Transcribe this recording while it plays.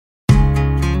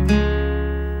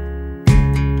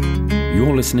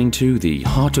You're listening to the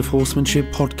Heart of Horsemanship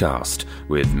podcast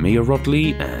with Mia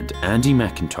Rodley and Andy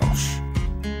McIntosh.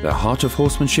 The Heart of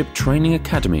Horsemanship Training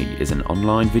Academy is an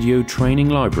online video training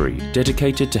library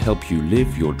dedicated to help you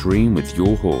live your dream with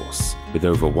your horse. With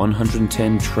over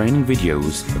 110 training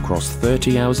videos across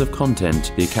 30 hours of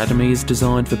content, the Academy is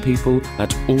designed for people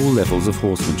at all levels of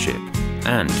horsemanship.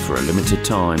 And for a limited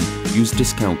time, use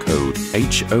discount code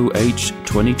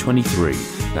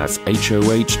HOH2023, that's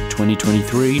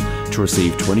HOH2023, to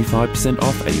receive 25%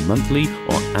 off a monthly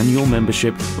or annual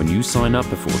membership when you sign up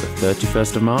before the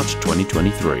 31st of March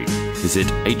 2023. Visit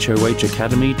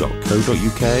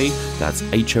hohacademy.co.uk, that's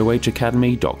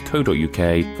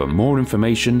hohacademy.co.uk for more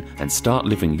information and start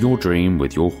living your dream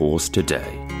with your horse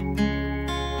today.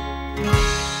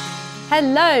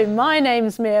 Hello, my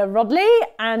name's Mia Rodley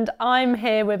and I'm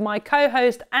here with my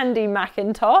co-host Andy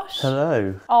McIntosh.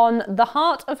 Hello. On the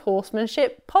Heart of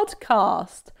Horsemanship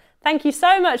podcast. Thank you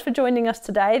so much for joining us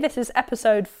today. This is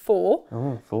episode 4.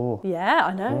 Oh, 4. Yeah,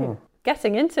 I know.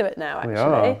 Getting into it now, actually. We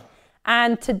are.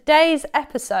 And today's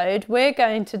episode, we're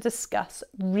going to discuss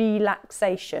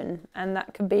relaxation. And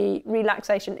that can be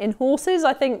relaxation in horses,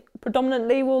 I think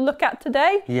predominantly we'll look at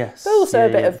today. Yes. But also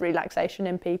a bit of relaxation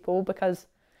in people because...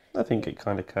 I think it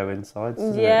kind of coincides,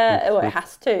 doesn't it? Well, it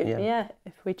has to, yeah,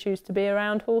 if we choose to be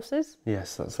around horses.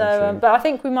 Yes, that's so true. but I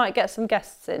think we might get some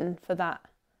guests in for that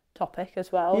topic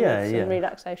as well. Yeah, with some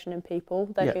relaxation in people.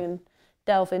 They can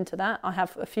delve into that. I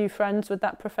have a few friends with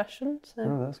that profession. So.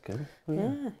 Oh, that's good.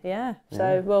 Yeah.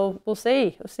 So we'll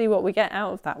see. We'll see what we get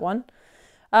out of that one.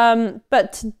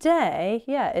 But today,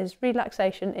 is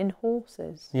relaxation in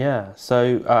horses. Yeah.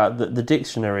 So the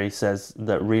dictionary says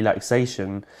that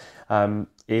relaxation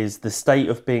is the state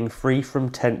of being free from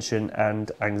tension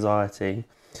and anxiety.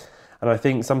 And I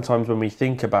think sometimes when we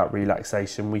think about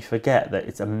relaxation, we forget that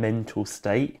it's a mental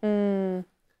state,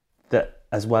 that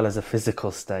as well as a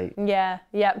physical state. Yeah,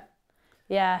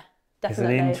 definitely. It's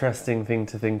an interesting thing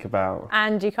to think about.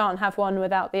 And you can't have one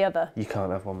without the other. You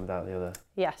can't have one without the other.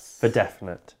 Yes. For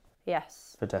definite.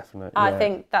 Yes. For definite. I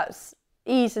think that's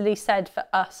easily said for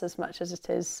us as much as it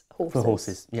is horses. For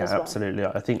horses, yeah, absolutely.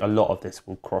 I think a lot of this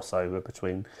will cross over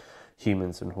between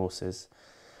humans and horses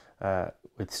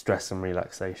with stress and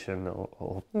relaxation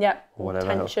or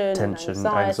whatever. Tension,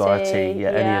 anxiety,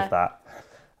 any of that.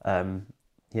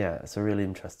 It's a really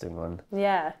interesting one.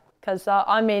 Yeah, because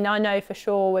I know for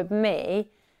sure with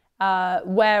me,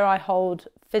 where I hold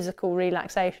physical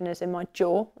relaxation is in my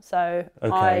jaw. So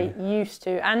I used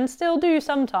to, and still do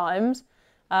sometimes,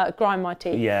 grind my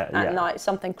teeth at night,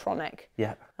 something chronic.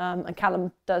 Yeah. And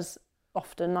Callum does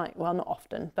often, not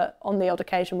often, but on the odd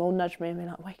occasion will nudge me and be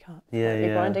like, wake up,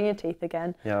 you're grinding your teeth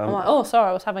again. Yeah, I'm like, oh, sorry,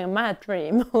 I was having a mad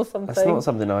dream or something. That's not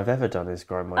something I've ever done, is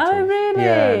grind my teeth. Oh, really?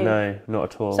 Yeah, no,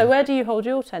 not at all. So where do you hold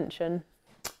your tension?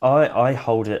 I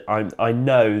hold it, I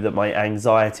know that my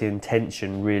anxiety and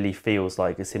tension really feels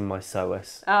like it's in my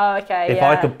psoas. Oh, okay, If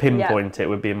I could pinpoint it,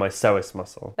 would be in my psoas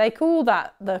muscle. They call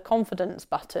that the confidence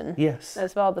button. Yes.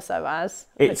 As well, the psoas.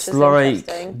 It's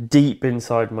like deep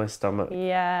inside my stomach.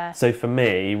 Yeah. So for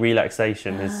me,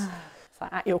 relaxation is... It's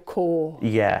like at your core.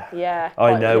 Yeah. Yeah.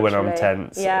 I know when I'm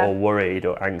tense or worried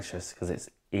or anxious because it's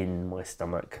in my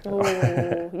stomach.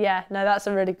 Ooh, yeah. No, that's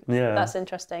that's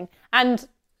interesting. And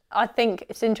I think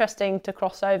it's interesting to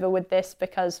cross over with this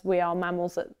because we are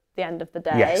mammals at the end of the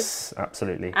day. Yes,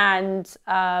 absolutely. And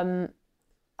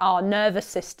our nervous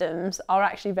systems are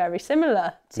actually very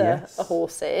similar to a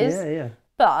horse's. Yeah.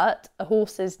 But a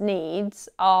horse's needs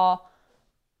are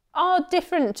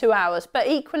different to ours. But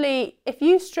equally, if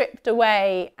you stripped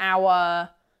away our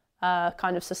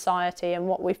kind of society and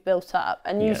what we've built up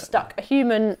and you stuck a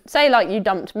human, say like you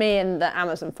dumped me in the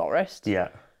Amazon forest. Yeah.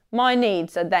 My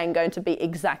needs are then going to be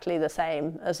exactly the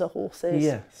same as a horse's.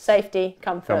 Yes. Safety,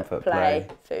 comfort, play,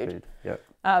 food. Yep.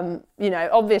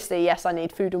 Obviously, yes, I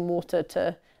need food and water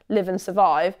to live and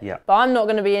survive. Yeah. But I'm not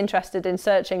going to be interested in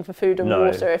searching for food and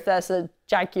water if there's a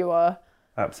jaguar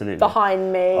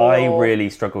behind me. I really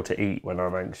struggle to eat when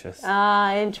I'm anxious.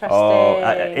 Ah,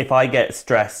 interesting. If I get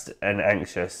stressed and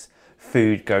anxious,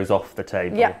 food goes off the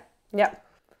table. Yeah.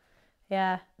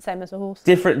 Yeah, same as a horse.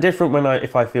 Different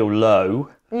if I feel low.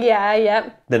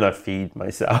 Yeah. Then I feed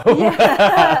myself.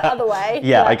 Other way.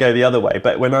 Yeah, I go the other way.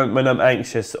 But when I'm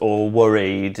anxious or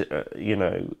worried,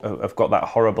 I've got that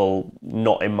horrible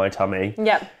knot in my tummy.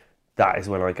 Yeah. That is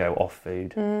when I go off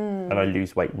food and I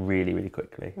lose weight really, really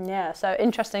quickly. Yeah. So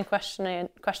interesting question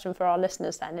for our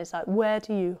listeners then is like, where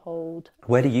do you hold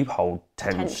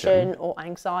tension or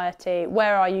anxiety?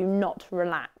 Where are you not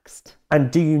relaxed?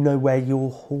 And do you know where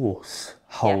your horse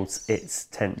holds its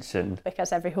tension.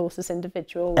 Because every horse is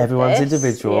individual. Everyone's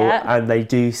individual, and they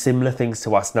do similar things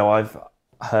to us. Now, I've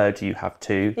heard you have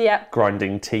too. Yeah.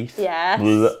 Grinding teeth. Yes.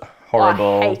 Blech,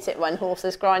 horrible. I hate it when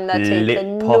horses grind their teeth.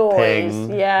 Lip The popping.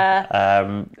 noise.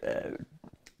 Yeah.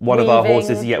 One of our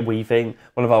horses, weaving.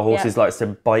 One of our horses likes to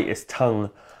bite its tongue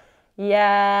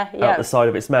out the side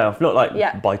of its mouth. Not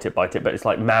like bite it, but it's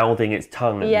like mouthing its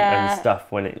tongue and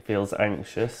stuff when it feels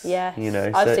anxious. Yes. You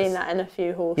know, I've seen that in a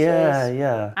few horses.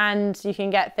 Yeah. And you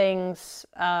can get things,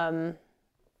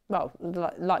 like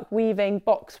weaving,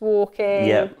 box walking.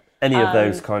 Yeah. Any of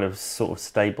those kind of sort of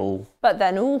stable. But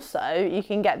then also you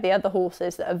can get the other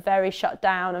horses that are very shut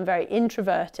down and very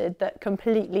introverted that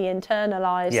completely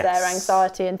internalise their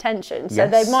anxiety and tension. So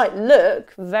they might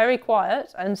look very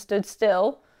quiet and stood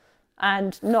still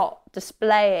and not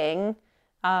displaying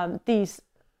these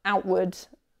outward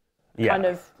kind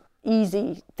of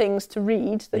easy things to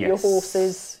read that your horse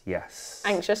is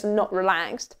anxious and not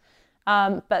relaxed.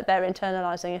 But they're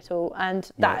internalising it all, and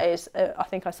that is, I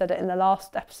think I said it in the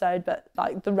last episode, but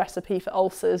like the recipe for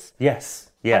ulcers.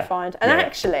 Yes, yeah. I find, and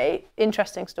actually,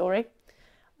 interesting story.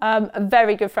 A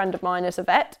very good friend of mine is a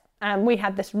vet, and we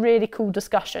had this really cool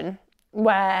discussion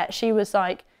where she was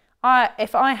like,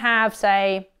 if I have,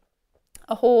 say,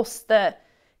 a horse that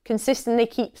consistently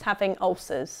keeps having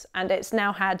ulcers, and it's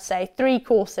now had, say, 3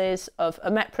 courses of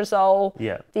omeprazole,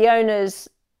 the owners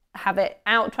have it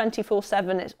out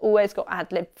 24/7. It's always got ad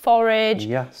lib forage.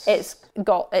 Yes. It's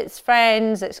got its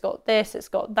friends. It's got this. It's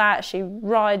got that. She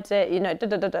rides it.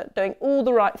 Doing all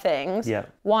the right things. Yeah.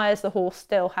 Why is the horse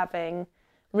still having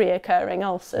reoccurring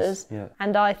ulcers? Yeah.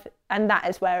 And that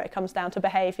is where it comes down to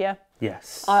behaviour.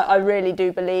 Yes. I really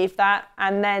do believe that.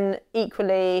 And then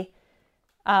equally,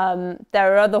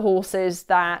 there are other horses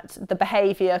that the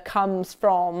behaviour comes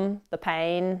from the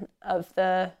pain of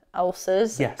the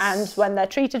ulcers, and when they're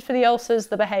treated for the ulcers,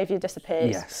 the behaviour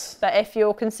disappears. Yes. But if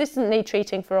you're consistently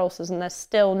treating for ulcers and there's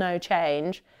still no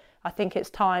change, I think it's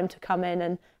time to come in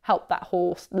and help that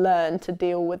horse learn to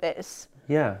deal with its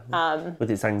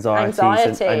with its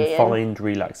anxieties and find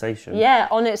relaxation. Yeah,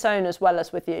 on its own as well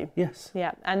as with you. Yes.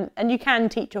 Yeah, and you can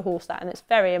teach a horse that, and it's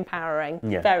very empowering.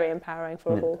 Very empowering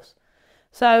for a horse.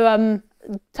 So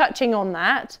touching on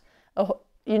that, a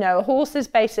horse's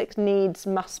basic needs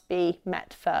must be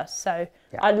met first. So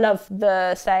I love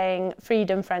the saying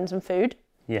freedom, friends and food.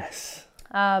 Yes.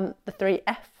 The 3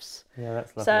 Fs. Yeah,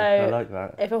 that's lovely. So I like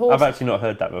that. If a horse... I've actually not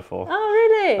heard that before. Oh,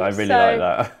 really? I really like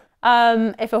that.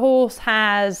 If a horse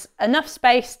has enough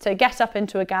space to get up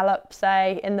into a gallop,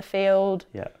 say, in the field,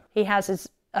 he has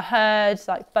a herd,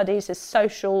 like buddies, his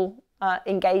social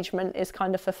engagement is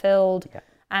kind of fulfilled.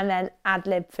 And then ad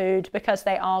lib food, because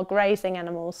they are grazing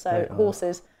animals. So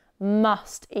horses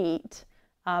must eat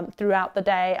throughout the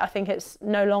day. I think it's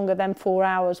no longer than 4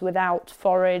 hours without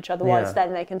forage. Otherwise,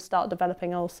 then they can start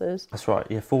developing ulcers. That's right.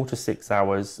 4 to 6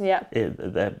 hours. Yeah.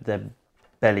 Their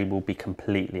belly will be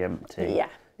completely empty. Yeah.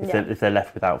 If they're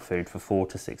left without food for 4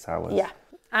 to 6 hours. Yeah.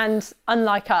 And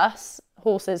unlike us,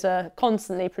 horses are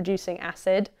constantly producing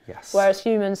acid. Yes. Whereas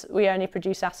humans, we only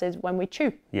produce acid when we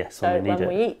chew. Yes, so when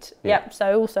we eat. Yep.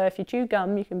 So also, if you chew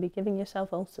gum, you can be giving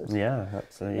yourself ulcers. Yeah,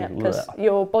 absolutely. Because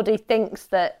your body thinks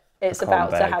that it's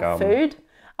about to have food.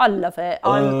 I love it.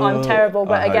 I'm terrible,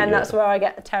 but again, that's where I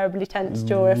get a terribly tense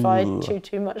jaw if I chew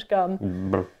too much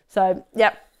gum. So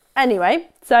Anyway,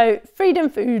 so freedom,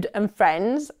 food, and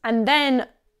friends, and then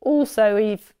also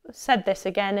we've said this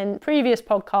again in previous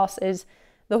podcasts is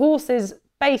the horse's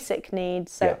basic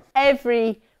needs. So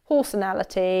every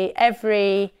horsenality,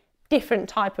 every different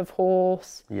type of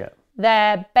horse,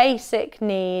 their basic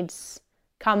needs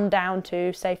come down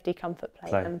to safety, comfort,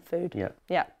 play. And food.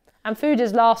 Yeah. And food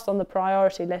is last on the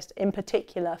priority list, in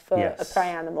particular for a prey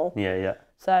animal.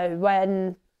 So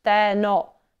when they're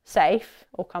not safe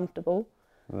or comfortable,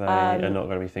 they are not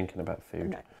going to be thinking about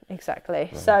food. No, exactly.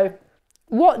 No. So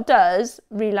what does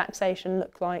relaxation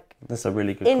look like? That's a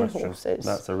really good question. Horses?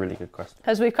 That's a really good question.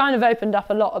 Because we've kind of opened up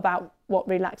a lot about what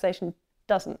relaxation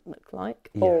doesn't look like,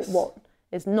 or what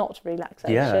is not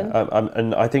relaxation.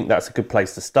 And I think that's a good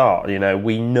place to start.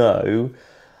 We know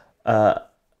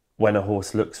when a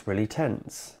horse looks really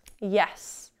tense.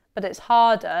 Yes, but it's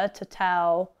harder to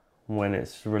tell when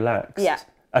it's relaxed. Yeah.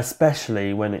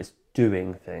 Especially when it's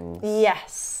doing things.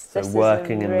 Yes. So this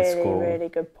working is a in the school. Really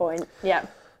good point. Yeah.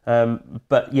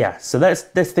 So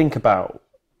let's think about,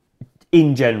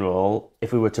 in general,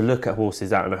 if we were to look at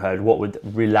horses out in a herd, what would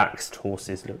relaxed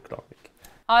horses look like?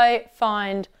 I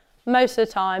find most of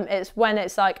the time it's when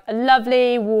it's like a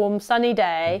lovely, warm, sunny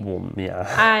day.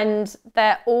 And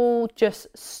they're all just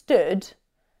stood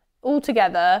all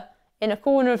together in a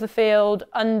corner of the field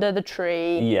under the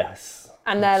tree. Yes.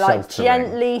 And they're like sheltering.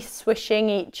 gently swishing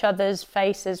each other's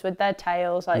faces with their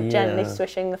tails, like gently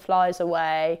swishing the flies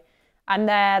away. And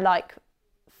they're like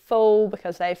full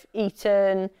because they've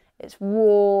eaten, it's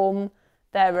warm,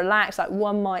 they're relaxed, like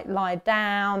one might lie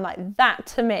down. Like that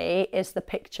to me is the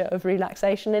picture of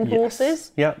relaxation in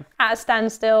horses. Yeah. At a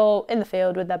standstill in the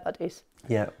field with their buddies.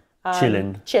 Yeah.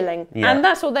 Chilling. Yeah. And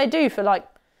that's what they do for like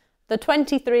the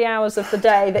 23 hours of the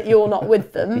day that you're not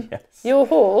with them. Your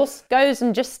horse goes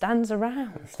and just stands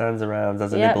around. Stands around,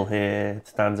 does a nibble here,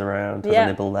 stands around, does a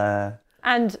nibble there.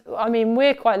 And I mean,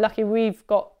 we're quite lucky. We've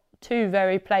got 2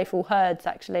 very playful herds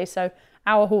actually. So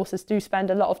our horses do spend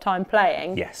a lot of time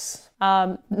playing. Yes.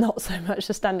 Not so much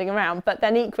just standing around, but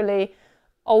then equally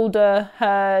older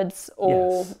herds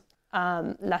or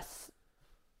less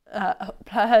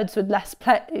herds with less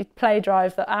play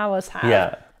drive that ours have.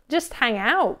 Yeah. Just hang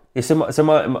out. Yeah, so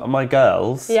my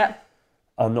girls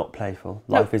are not playful.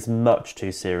 Life is much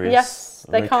too serious. Yes,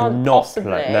 they can't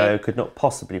possibly. Could not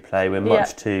possibly play. We're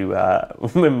much too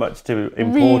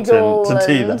important Regal to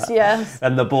do that. Yes.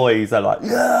 And the boys are like,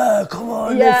 yeah, come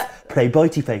on, let's play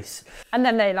bitey face. And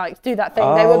then they like do that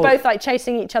thing. They were both like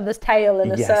chasing each other's tail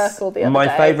in a circle the other day.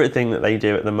 My favourite thing that they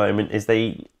do at the moment is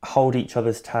they hold each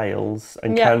other's tails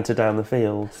and canter down the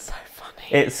field. So funny.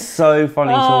 It's so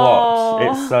funny to watch.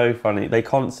 It's so funny. They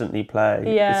constantly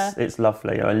play. Yeah. It's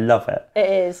lovely. I love it. It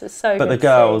is. It's so good. But the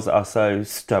girls are so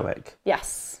stoic.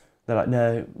 Yes. They're like,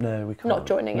 no, we can't. Not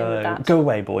joining in with that. Go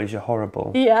away, boys. You're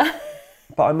horrible. Yeah.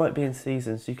 But I might be in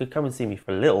season, so you could come and see me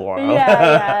for a little while.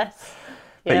 Yes.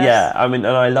 But yeah, I mean,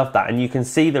 and I love that. And you can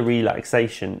see the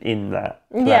relaxation in that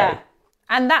play. Yeah.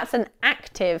 And that's an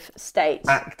active state.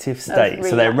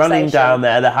 So they're running down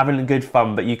there, they're having good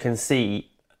fun, but you can see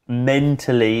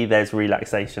mentally there's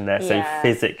relaxation there. So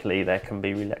physically there can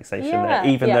be relaxation there.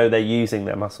 Even though they're using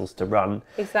their muscles to run.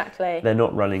 Exactly. They're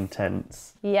not running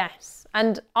tense. Yes.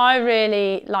 And I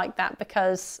really like that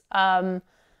because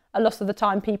a lot of the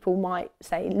time people might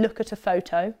say, look at a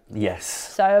photo. Yes.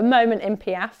 So a moment in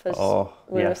Piaffe, as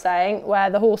we were saying, where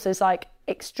the horse is like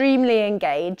extremely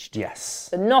engaged. Yes.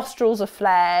 The nostrils are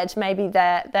flared. Maybe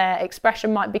their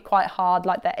expression might be quite hard,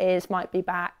 like their ears might be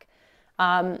back.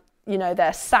 You know,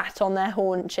 they're sat on their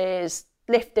haunches,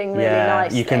 lifting really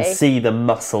nicely. You can see the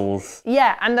muscles.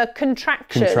 Yeah, and the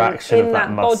contraction in of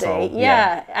that muscle. body.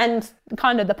 Yeah, and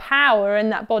kind of the power in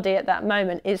that body at that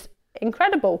moment is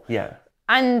incredible. Yeah.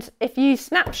 And if you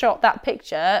snapshot that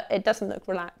picture, it doesn't look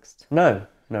relaxed. No,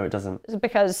 it doesn't. It's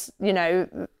because, you know,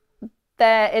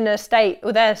 they're in a state,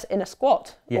 or they're in a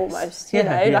squat almost, you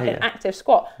know, an active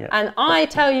squat. Yeah. And I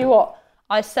tell you what,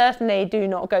 I certainly do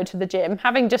not go to the gym.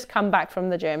 Having just come back from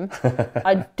the gym,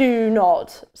 I do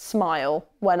not smile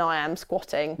when I am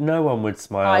squatting. No one would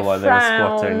smile while they're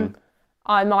squatting.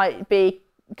 I might be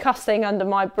cussing under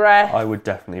my breath. I would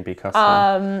definitely be cussing.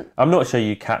 I'm not sure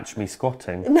you catch me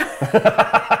squatting.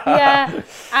 Yeah,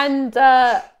 and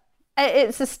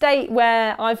it's a state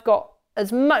where I've got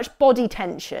as much body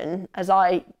tension as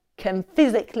I can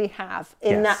physically have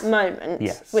in that moment,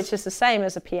 which is the same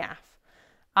as a Piaffe.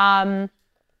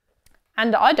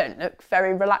 And I don't look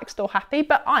very relaxed or happy,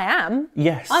 but I am.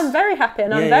 Yes. I'm very happy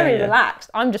and I'm very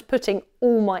relaxed. I'm just putting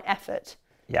all my effort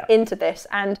into this.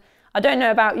 And I don't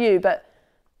know about you, but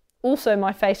also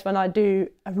my face when I do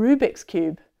a Rubik's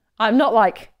Cube, I'm not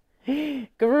like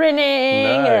grinning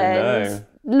and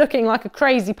looking like a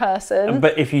crazy person.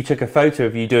 But if you took a photo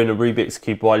of you doing a Rubik's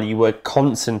Cube while you were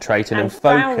concentrating and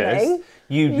focused,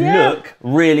 you'd look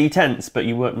really tense, but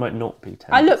you might not be tense.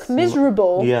 I look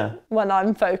miserable when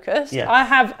I'm focused. Yes. I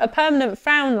have a permanent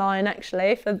frown line,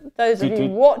 actually, for those of you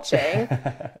watching,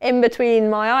 in between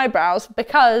my eyebrows,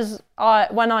 because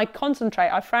when I concentrate,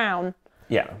 I frown.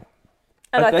 Yeah.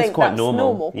 And I think that's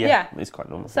normal. Yeah, it's quite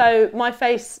normal. So my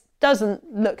face doesn't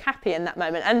look happy in that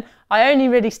moment. And I only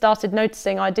really started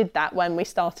noticing I did that when we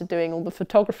started doing all the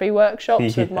photography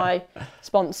workshops with my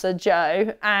sponsor,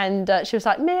 Jo. And she was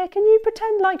like, Mia, can you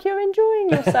pretend like you're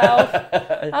enjoying yourself?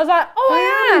 I was like,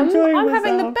 I am. I'm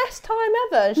having the best time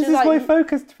ever. And this is like, my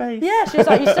focused face. Yeah, she was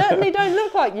like, you certainly don't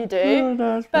look like you do.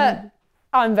 No, but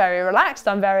I'm very relaxed.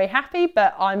 I'm very happy,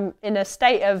 but I'm in a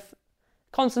state of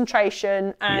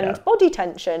concentration and body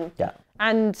tension. Yeah.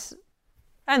 And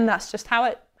that's just how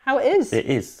it is. It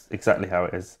is exactly how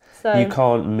it is. So, you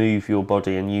can't move your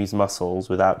body and use muscles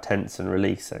without tense and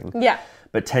releasing. Yeah.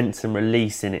 But tense and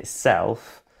release in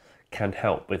itself can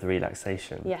help with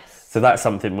relaxation. Yes. So that's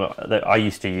something that I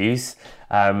used to use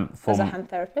as a hand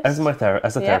therapist. As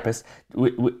a therapist,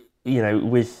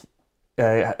 with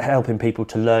helping people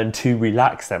to learn to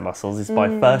relax their muscles is by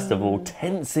first of all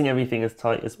tensing everything as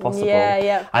tight as possible,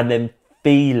 and then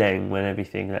feeling when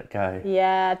everything let go.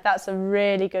 Yeah, that's a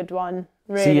really good one.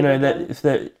 Really So, you know, good one. that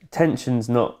the tension's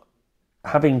not...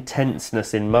 Having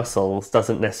tenseness in muscles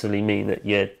doesn't necessarily mean that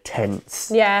you're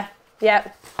tense. Yeah,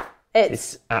 yeah.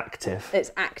 It's active.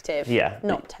 It's active, Yeah.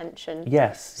 not tension.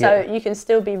 Yes. So yeah. you can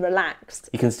still be relaxed.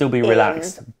 You can still be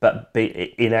relaxed, but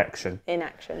be in action. In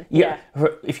action, Yeah.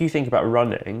 If you think about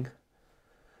running,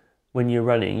 when you're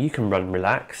running, you can run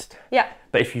relaxed. Yeah.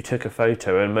 But if you took a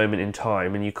photo at a moment in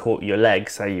time and you caught your leg,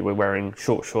 say you were wearing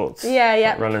short shorts, Yeah,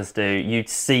 yeah. like runners do, you'd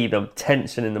see the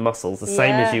tension in the muscles, the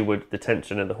same as you would the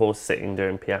tension of the horse sitting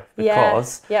doing piaffe.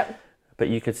 Because, but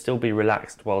you could still be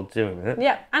relaxed while doing it.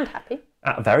 Yeah, and happy.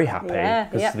 Very happy,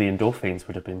 because Yeah. the endorphins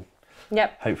would have been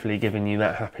hopefully giving you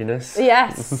that happiness.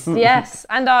 Yes, yes.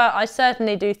 And I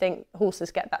certainly do think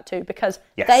horses get that too, because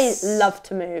they love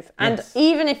to move. And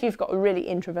even if you've got a really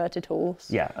introverted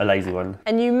horse. Yeah, a lazy one.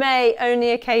 And you may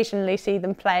only occasionally see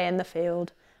them play in the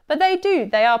field. But they do.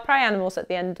 They are prey animals at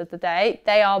the end of the day.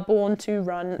 They are born to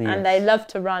run and they love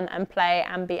to run and play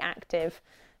and be active.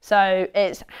 So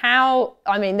it's how,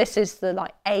 I mean, this is the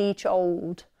like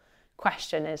age-old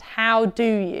question, is how do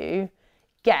you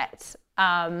get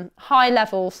high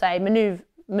level, say,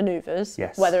 manoeuvres,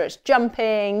 whether it's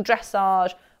jumping,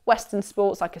 dressage, Western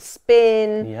sports like a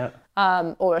spin,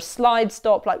 or a slide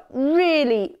stop, like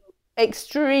really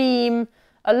extreme,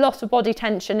 a lot of body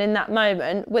tension in that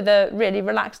moment with a really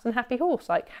relaxed and happy horse.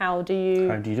 Like how do you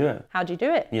do it? How do you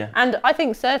do it? Yeah. And I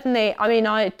think certainly, I mean,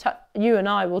 you and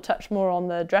I will touch more on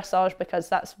the dressage because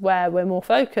that's where we're more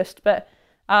focused, but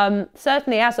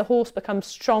certainly as a horse becomes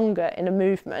stronger in a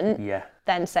movement,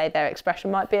 then say their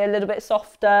expression might be a little bit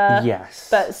softer. Yes.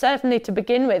 But certainly to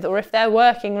begin with, or if they're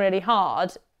working really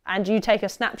hard and you take a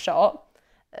snapshot,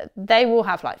 they will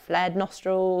have like flared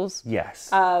nostrils. Yes.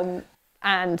 And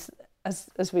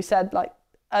as we said, like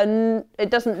it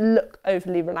doesn't look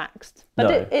overly relaxed,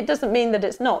 but it doesn't mean that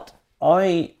it's not.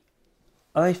 I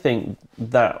think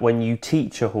that when you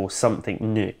teach a horse something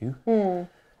new,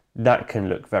 that can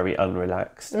look very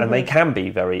unrelaxed, and they can be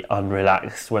very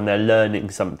unrelaxed when they're learning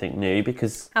something new,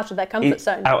 because out of their comfort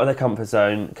zone. Out of their comfort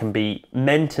zone can be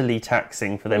mentally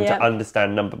taxing for them to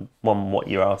understand, number one, what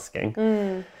you're asking.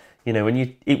 You know, when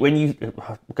you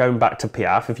going back to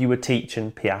piaffe, if you were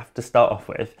teaching piaffe to start off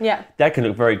with, that can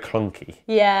look very clunky.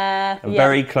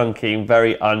 Very clunky,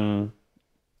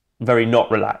 very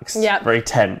not relaxed, very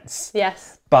tense.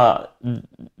 Yes. But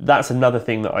that's another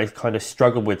thing that I kind of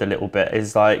struggle with a little bit,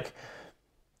 is like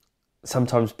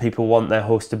sometimes people want their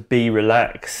horse to be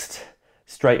relaxed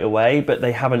straight away, but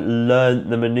they haven't learnt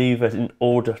the manoeuvre in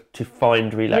order to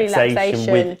find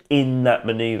relaxation within that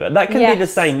manoeuvre. That can be the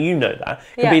same, you know that.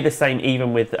 It can be the same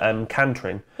even with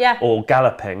cantering or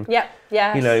galloping.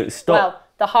 You know, stop. Well,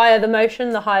 the higher the motion,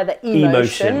 the higher the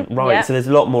emotion. Right. So there's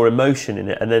a lot more emotion in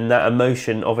it. And then that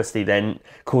emotion obviously then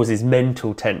causes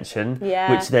mental tension,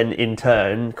 which then in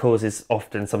turn causes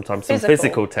often sometimes some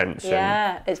physical tension.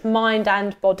 Yeah, it's mind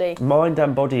and body. Mind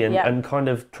and body, and kind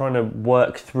of trying to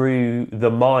work through the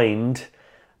mind,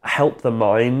 help the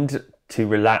mind to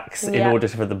relax in order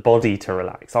for the body to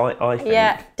relax, I think.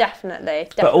 Yeah, definitely.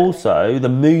 But also the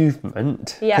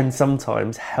movement can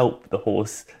sometimes help the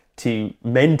horse to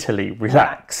mentally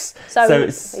relax. So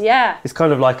it's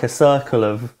kind of like a circle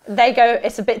of...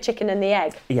 It's a bit chicken and the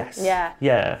egg. Yes.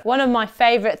 Yeah. One of my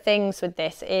favourite things with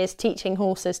this is teaching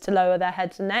horses to lower their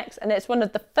heads and necks. And it's one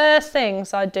of the first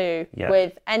things I do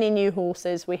with any new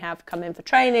horses we have come in for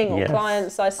training or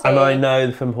clients I see. And I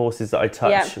know from horses that I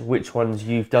touch which ones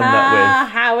you've done that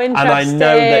with. How interesting. And I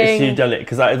know that you've done it,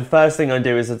 because the first thing I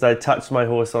do is I touch the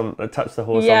horse on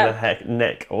the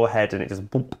neck or head, and it just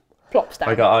boop, plops down.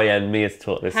 I go, oh yeah, Mia's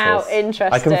taught this horse. How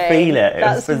interesting. I can feel it.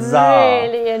 That's It's bizarre.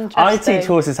 really interesting. I teach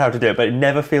horses how to do it, but it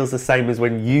never feels the same as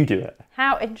when you do it.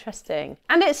 How interesting.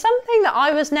 And it's something that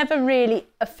I was never really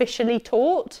officially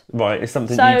taught. Right, it's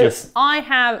something so you just... I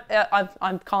have,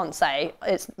 I can't say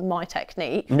it's my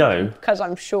technique. No. Because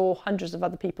I'm sure hundreds of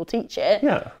other people teach it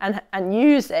and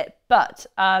use it. But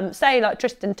say like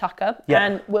Tristan Tucker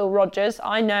and Will Rogers,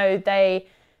 I know they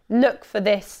look for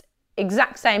this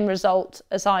exact same result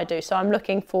as I do. So I'm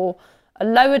looking for a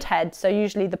lowered head, so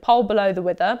usually the poll below the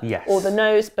wither, or the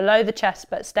nose below the chest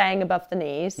but staying above the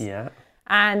knees.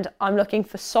 And I'm looking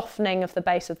for softening of the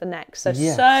base of the neck. So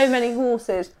many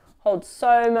horses hold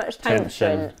so much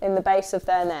tension in the base of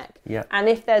their neck. And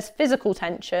if there's physical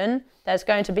tension, there's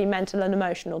going to be mental and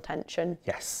emotional tension.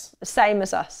 The same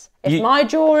as us. If my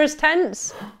jaw is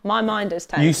tense, my mind is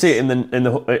tense. You see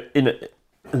it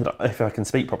if I can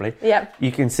speak properly, you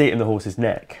can see it in the horse's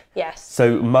neck. Yes.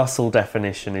 So muscle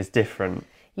definition is different.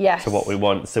 Yes. to what we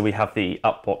want. So we have the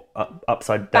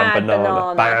upside Bad down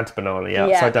banana. bad banana, yeah,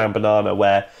 Yeah. upside down banana,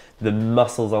 where the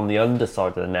muscles on the underside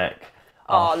of the neck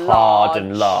are hard large.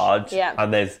 and large, Yeah.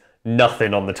 and there's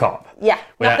nothing on the top. Yeah,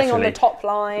 When nothing on the actually- top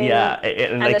line. Yeah,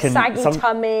 and they a can saggy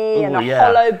tummy and Ooh, a yeah.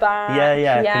 hollow back.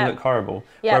 Yeah, it can look horrible.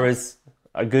 Yeah. Whereas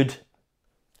a good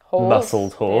Horse.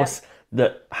 muscled horse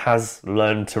that has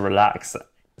learned to relax,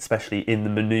 especially in the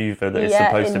manoeuvre that is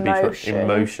supposed to be in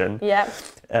motion, Yeah.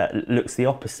 looks the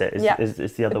opposite. Yeah.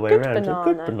 It's the other way Good around. banana. A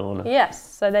good banana. Yes,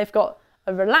 so they've got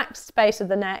a relaxed base of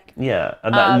the neck. Yeah,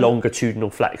 and that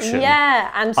longitudinal flexion. Yeah,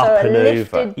 and so Up a and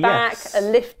lifted over. back, Yes. a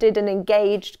lifted and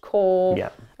engaged core, Yeah.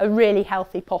 a really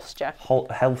healthy posture.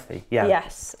 Healthy, yeah.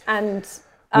 Yes, and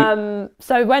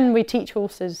so when we teach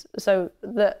horses,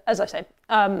 as I say,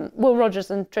 Will Rogers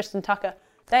and Tristan Tucker,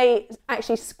 they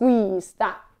actually squeeze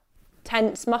that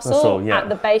tense muscle yeah. at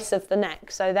the base of the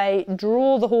neck. So they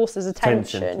draw the horse's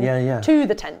attention to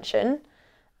the tension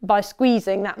by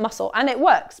squeezing that muscle. And it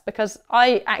works, because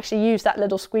I actually use that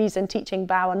little squeeze in teaching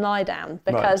bow and lie down,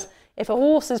 because if a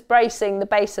horse is bracing the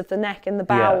base of the neck in the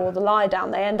bow or the lie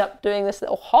down, they end up doing this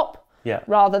little hop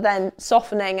rather than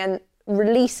softening and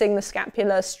releasing the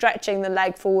scapula, stretching the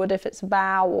leg forward if it's a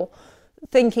bow, or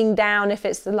thinking down if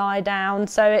it's the lie down.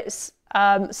 So it's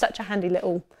such a handy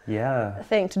little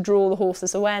thing to draw the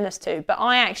horse's awareness to. But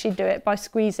I actually do it by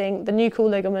squeezing the nuchal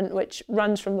ligament, which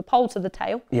runs from the poll to the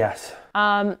tail. Yes.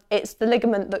 It's the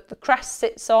ligament that the crest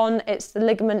sits on. It's the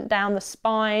ligament down the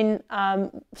spine.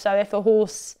 So if a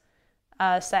horse,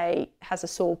 say, has a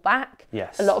sore back,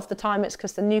 a lot of the time it's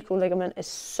because the nuchal ligament is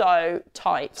so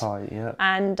tight.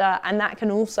 And that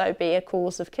can also be a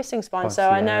cause of kissing spine. So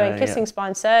I know in kissing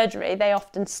spine surgery, they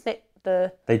often snip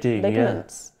the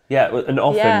ligaments. Yeah, and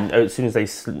often as soon as they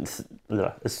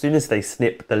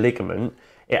snip the ligament,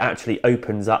 it actually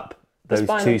opens up those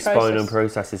two spinal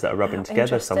processes that are rubbing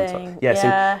together sometimes.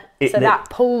 So that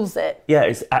pulls it. Yeah,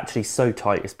 it's actually so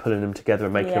tight, it's pulling them together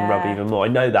and making them rub even more. I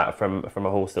know that from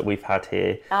a horse that we've had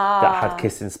here that had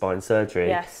kissing spine surgery.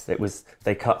 Yes.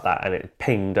 They cut that and it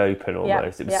pinged open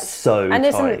almost. It was so tight. And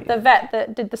isn't the vet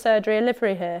that did the surgery a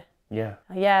livery here? Yeah.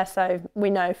 Yeah, so we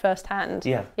know firsthand.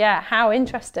 Yeah. Yeah, how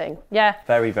interesting. Yeah.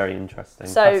 Very, very interesting.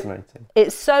 So fascinating.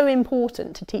 It's so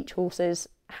important to teach horses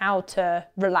how to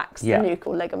relax the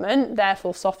nuchal ligament,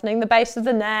 therefore softening the base of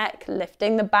the neck,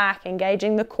 lifting the back,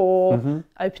 engaging the core,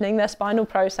 opening their spinal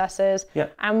processes. Yeah.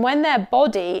 And when their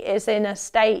body is in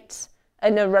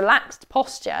a relaxed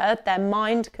posture, their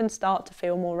mind can start to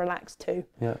feel more relaxed too.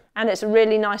 Yeah. And it's a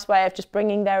really nice way of just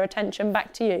bringing their attention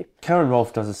back to you. Karen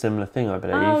Rolfe does a similar thing, I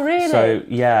believe. Oh, really?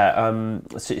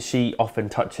 So, so she often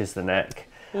touches the neck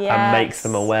and makes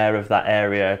them aware of that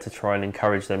area to try and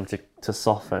encourage them to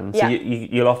soften. So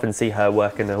you'll often see her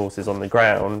working the horses on the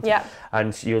ground,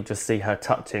 and you'll just see her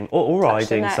touching, or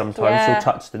riding sometimes, she'll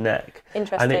touch the neck.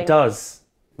 Interesting. And it does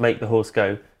make the horse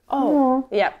go, oh,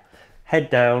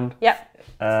 head down. Yep.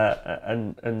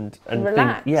 And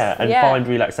relax. Think, and find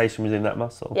relaxation within that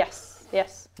muscle.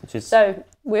 Yes. Which is, so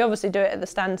we obviously do it at the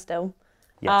standstill.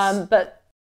 Yes. But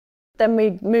then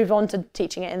we move on to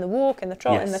teaching it in the walk, in the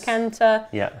trot, in the canter.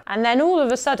 Yeah. And then all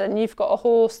of a sudden you've got a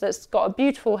horse that's got a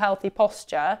beautiful, healthy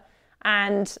posture,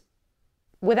 and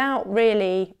without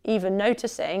really even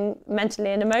noticing,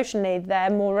 mentally and emotionally, they're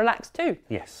more relaxed too.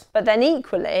 Yes. But then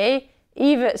equally,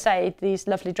 even say these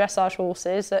lovely dressage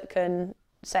horses that can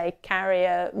say carry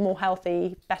a more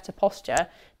healthy, better posture,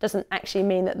 doesn't actually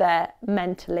mean that they're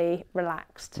mentally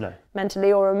relaxed. No.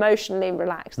 Mentally or emotionally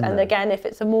relaxed. And again, if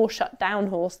it's a more shut down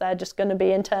horse, they're just going to be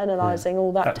internalising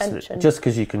all that tension. Just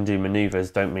because you can do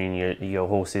manoeuvres don't mean your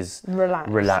horse is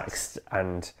relaxed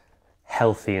and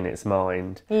healthy in its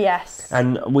mind. Yes.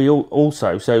 And we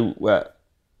also,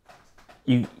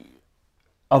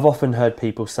 I've often heard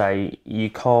people say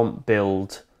you can't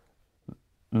build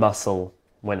muscle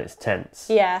when it's tense.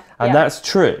 Yeah. And that's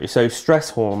true. So stress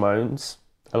hormones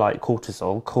like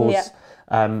cortisol cause,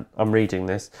 I'm reading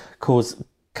this, cause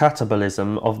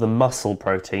catabolism of the muscle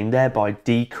protein, thereby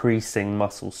decreasing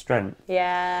muscle strength.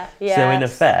 Yeah. So in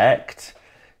effect,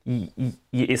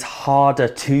 it's harder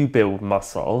to build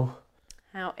muscle.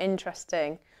 How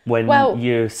interesting. When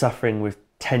you're suffering with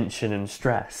tension and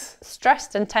stress.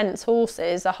 Stressed and tense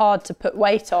horses are hard to put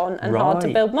weight on and hard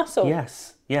to build muscle.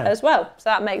 Yes. Yeah. As well. So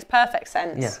that makes perfect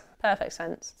sense. Yeah. Perfect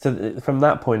sense. So from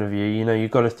that point of view,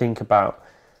 you've got to think about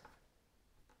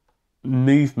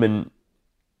movement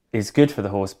is good for the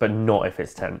horse, but not if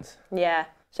it's tense. Yeah.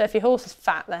 So if your horse is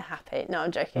fat, they're happy. No,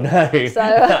 I'm joking. No. So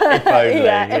if only.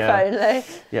 if only.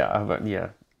 Yeah.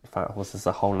 fat horse is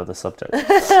a whole other subject.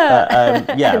 But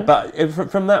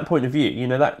from that point of view, you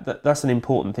know, that's an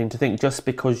important thing to think. Just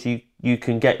because you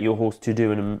can get your horse to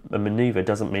do a manoeuvre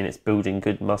doesn't mean it's building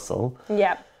good muscle.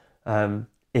 Yeah.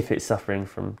 If it's suffering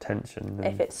from tension.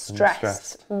 If it's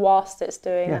stressed whilst it's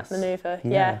doing that manoeuvre.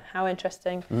 Yeah, how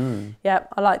interesting. Yeah,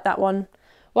 I like that one.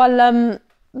 Well,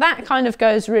 that kind of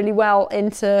goes really well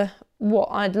into what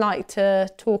I'd like to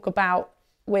talk about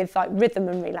with like rhythm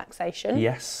and relaxation.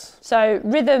 Yes. So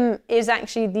rhythm is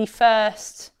actually the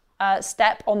first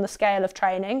step on the scale of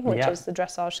training, which is the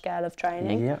dressage scale of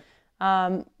training.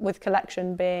 Yeah. With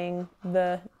collection being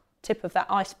the tip of that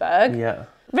iceberg. Yeah.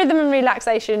 Rhythm and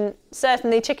relaxation,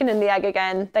 certainly chicken and the egg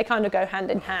again, they kind of go hand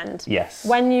in hand. Yes.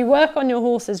 When you work on your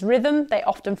horse's rhythm, they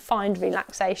often find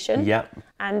relaxation. Yeah.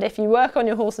 And if you work on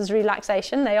your horse's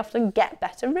relaxation, they often get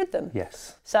better rhythm.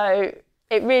 Yes. So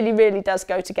it really, really does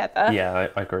go together. Yeah,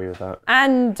 I agree with that.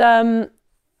 And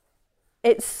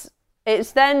it's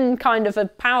then kind of a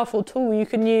powerful tool you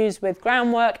can use with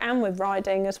groundwork and with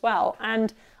riding as well.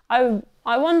 And I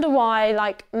wonder why,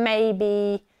 like,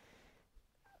 maybe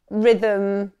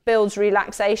rhythm builds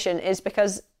relaxation is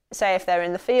because, say, if they're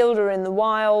in the field or in the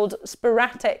wild,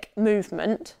 sporadic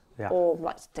movement or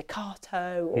like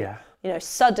staccato or you know,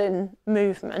 sudden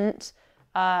movement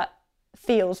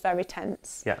feels very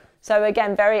tense. Yeah. So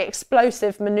again, very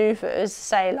explosive manoeuvres,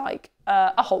 say like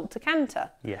a halt to canter.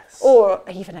 Yes. Or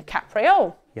even a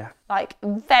capriole. Yeah. Like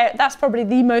that's probably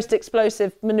the most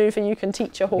explosive manoeuvre you can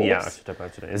teach a horse. Yeah, I should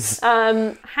imagine it is.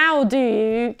 How do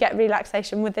you get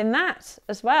relaxation within that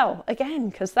as well? Again,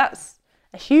 because that's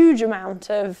a huge amount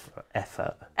of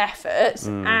effort,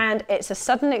 and it's a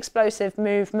sudden explosive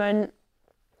movement.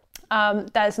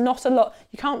 There's not a lot,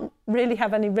 you can't really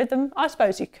have any rhythm. I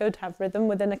suppose you could have rhythm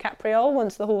within a capriole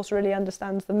once the horse really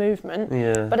understands the movement.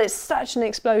 Yeah. But it's such an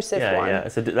explosive one. Yeah,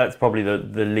 so that's probably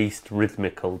the least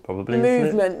rhythmical, probably,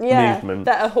 movement, isn't it? Movement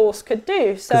that a horse could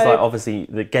do. So, because like, obviously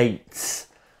the gaits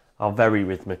are very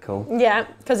rhythmical. Yeah,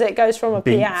 because it goes from a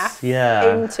piaffe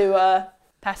into a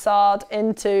passade,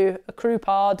 into a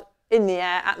croupade in the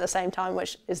air at the same time,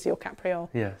 which is your capriole.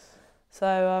 Yes.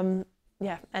 So,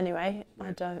 anyway,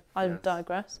 I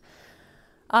digress.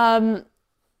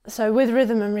 So with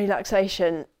rhythm and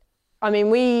relaxation, I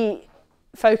mean, we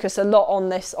focus a lot on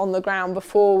this on the ground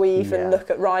before we even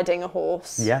look at riding a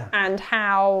horse. Yeah. And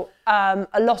how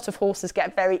a lot of horses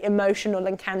get very emotional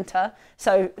in canter.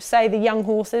 So say the young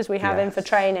horses we have in for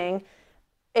training,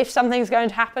 if something's going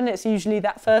to happen, it's usually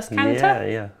that first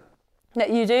canter that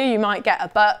you do. You might get a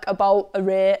buck, a bolt, a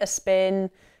rear, a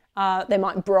spin. They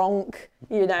might bronc,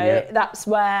 you know, that's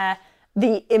where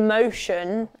the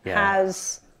emotion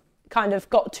has kind of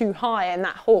got too high in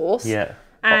that horse. Yeah.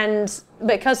 And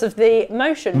because of the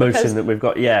motion that we've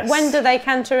got, when do they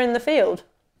canter in the field?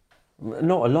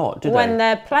 Not a lot, do they? When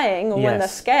they're playing or when they're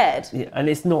scared. Yeah, and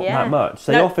it's not that much.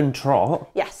 They often trot.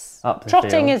 Yes. Up the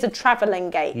Trotting field. is a travelling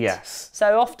gait. Yes.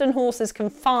 So often horses can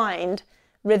find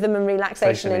rhythm and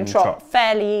relaxation in trot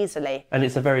fairly easily. And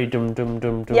it's a very dum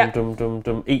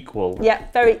equal.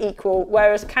 Yeah, very equal.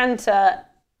 Whereas canter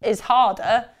is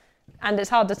harder and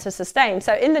it's harder to sustain.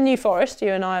 So in the New Forest, you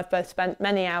and I have both spent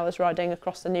many hours riding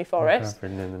across the New Forest.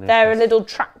 There are little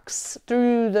tracks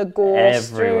through the gorse,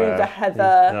 through the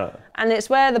heather, and it's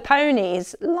where the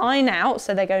ponies line out,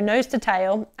 so they go nose to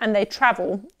tail and they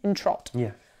travel in trot.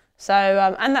 Yeah. So,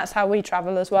 and that's how we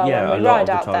travel as well when we ride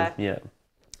out there. Yeah.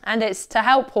 And it's to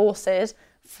help horses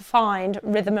find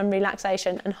rhythm and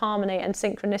relaxation and harmony and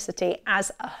synchronicity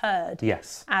as a herd.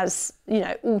 Yes. As, you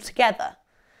know, all together.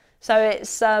 So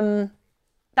it's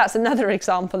that's another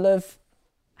example of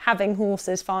having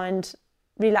horses find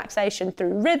relaxation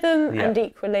through rhythm and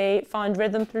equally find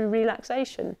rhythm through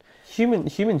relaxation.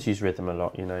 Humans use rhythm a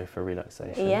lot, you know, for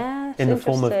relaxation. Yeah. In the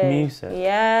form of music.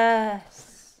 Yes.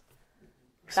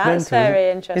 That's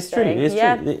very interesting. It's true.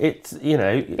 It's, you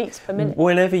know, beats per minute.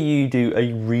 Whenever you do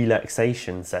a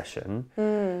relaxation session,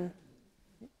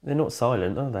 they're not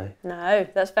silent, are they? No,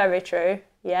 that's very true.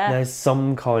 Yeah. There's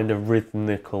some kind of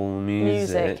rhythmical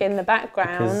music in the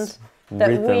background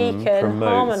that we can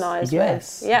harmonise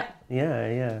with. Yeah.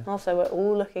 Yeah. Also, we're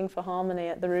all looking for harmony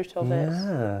at the root of it.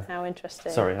 How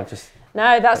interesting. Sorry,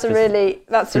 that's a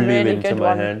really good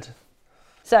one. Head.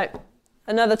 So,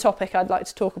 another topic I'd like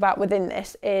to talk about within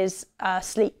this is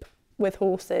sleep with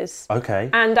horses.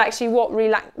 Okay. And actually,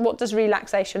 what does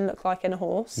relaxation look like in a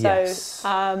horse? Yes.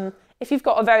 So, if you've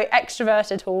got a very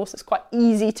extroverted horse, it's quite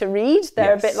easy to read.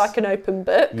 They're a bit like an open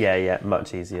book. Yeah,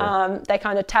 much easier. They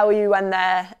kind of tell you when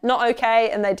they're not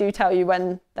okay, and they do tell you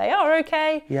when they are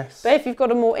okay. Yes. But if you've got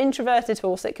a more introverted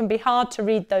horse, it can be hard to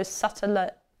read those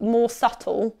subtler more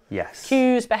subtle Yes.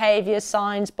 cues, behaviours,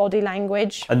 signs, body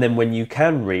language. And then when you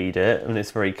can read it and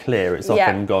it's very clear, it's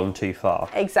often gone too far.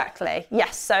 Exactly.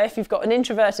 Yes. So if you've got an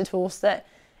introverted horse that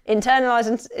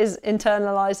internalizes,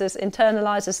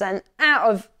 then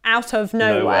out of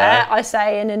nowhere, I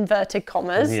say in inverted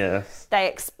commas, yes, they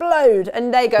explode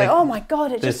and they go, oh my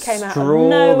God, it just came out of nowhere.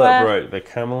 The straw that broke the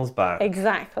camel's back.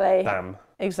 Exactly. Bam.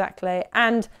 Exactly.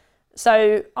 And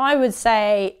so I would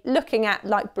say looking at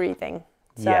like breathing.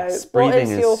 So yes, what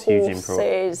breathing is your huge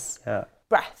horse's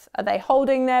breath? Are they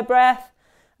holding their breath?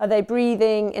 Are they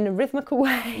breathing in a rhythmical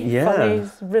way? Yeah.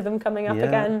 Funny's rhythm coming up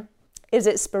again. Is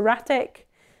it sporadic?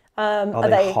 Are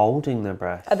they holding their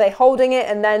breath? Are they holding it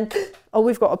and then,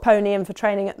 we've got a pony in for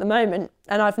training at the moment,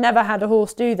 and I've never had a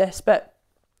horse do this, but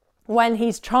when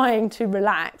he's trying to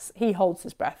relax, he holds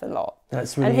his breath a lot.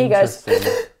 That's really and he interesting.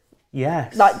 goes,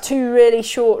 yes. like 2 really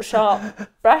short, sharp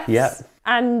breaths. Yeah.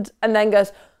 And then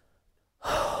goes,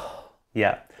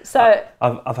 yeah. So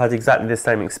I've had exactly the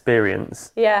same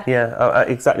experience. Yeah. Yeah,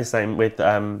 exactly the same with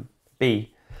B.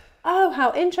 Oh,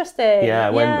 how interesting.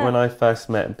 Yeah, when I first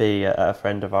met B, a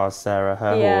friend of ours, Sarah,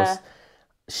 her horse,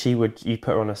 you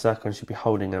put her on a circle and she'd be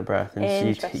holding her breath,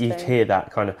 and you'd hear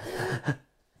that kind of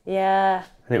yeah.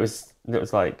 And it was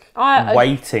like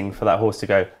waiting for that horse to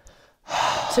go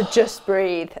to just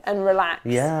breathe and relax.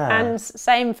 Yeah. And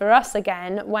same for us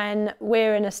again, when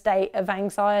we're in a state of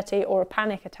anxiety or a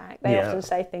panic attack, they often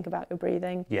say think about your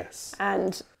breathing. Yes.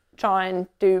 And try and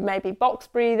do maybe box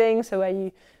breathing, so where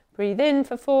you breathe in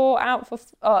for 4, out for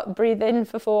breathe in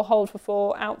for 4, hold for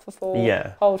 4, out for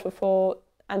 4, hold for 4,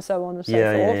 and so on and so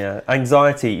forth. Yeah.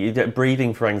 Anxiety,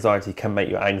 breathing for anxiety can make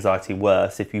your anxiety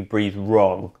worse if you breathe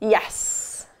wrong. Yes.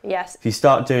 If you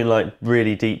start doing like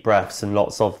really deep breaths and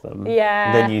lots of them,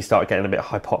 then you start getting a bit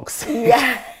hypoxic.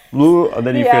 Yeah. And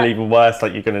then you feel even worse,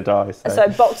 like you're going to die. So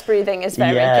box breathing is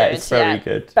very good. It's very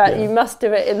good. But you must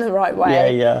do it in the right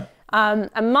way. Yeah. And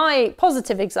my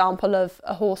positive example of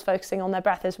a horse focusing on their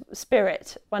breath is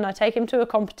Spirit. When I take him to a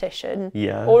competition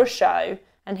or a show,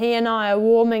 and he and I are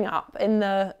warming up in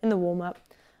the warm-up,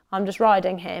 I'm just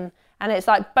riding him, and it's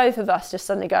like both of us just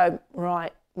suddenly go,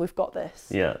 right, we've got this.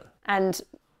 Yeah. And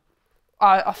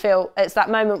I feel it's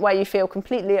that moment where you feel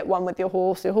completely at one with your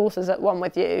horse is at one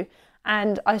with you.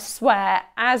 And I swear,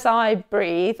 as I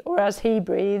breathe or as he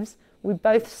breathes, we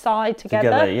both sigh together.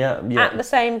 At the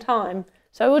same time.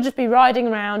 So we'll just be riding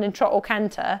around in trot or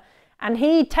canter, and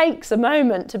he takes a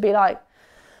moment to be like,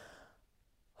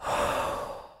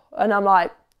 and I'm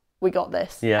like, we got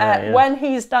this. When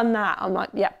he's done that, I'm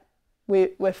like,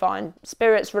 we're fine.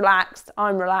 Spirit's relaxed,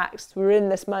 I'm relaxed, we're in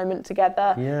this moment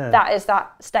together. That is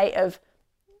that state of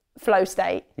flow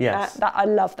state. That I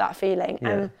love that feeling.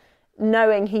 And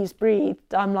knowing he's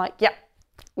breathed, I'm like,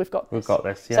 we've got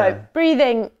this. So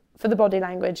breathing for the body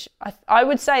language, I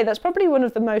would say that's probably one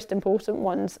of the most important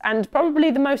ones, and probably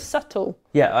the most subtle.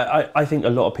 I think a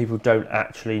lot of people don't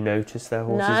actually notice their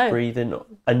horses breathing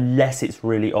unless it's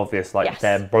really obvious, like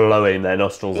they're blowing their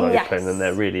nostrils open and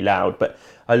they're really loud. But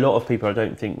a lot of people, I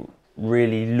don't think,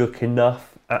 really look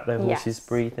enough at their horses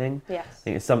breathing. I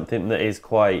think it's something that is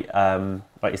quite,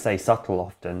 like you say, subtle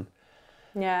often.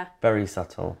 Yeah. Very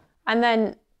subtle. And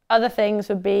then other things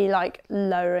would be like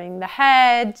lowering the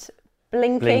head,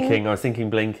 blinking. I was thinking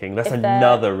blinking. That's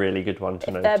another really good one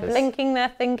to notice. If they're blinking,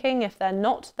 they're thinking. If they're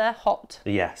not, they're hot.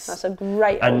 Yes. That's a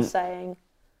great old saying.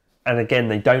 And again,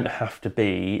 they don't have to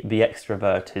be the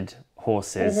extroverted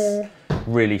horses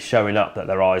really showing up that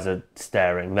their eyes are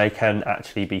staring. They can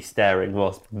actually be staring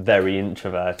whilst very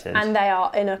introverted. And they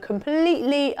are in a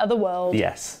completely other world.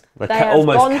 Yes. They have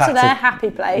gone to their happy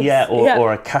place.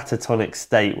 Or a catatonic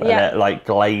state where they're like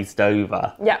glazed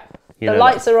over. The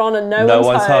lights are on and no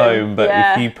one's home. But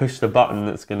if you push the button,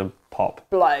 it's going to pop.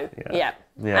 Blow.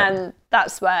 And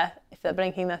that's where, if they're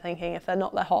blinking, they're thinking. If they're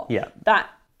not, they're hot. That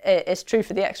is true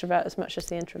for the extrovert as much as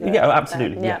the introvert. Yeah,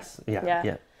 absolutely. Yes.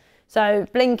 Yeah. So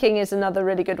blinking is another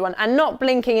really good one. And not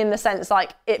blinking in the sense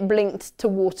like it blinked to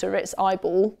water its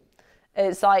eyeball.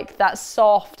 It's like that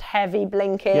soft, heavy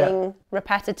blinking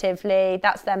repetitively.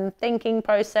 That's them thinking,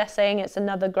 processing. It's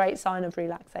another great sign of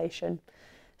relaxation.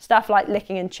 Stuff like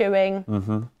licking and chewing,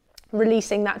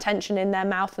 releasing that tension in their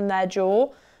mouth and their jaw.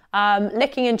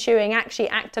 Licking and chewing actually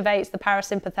activates the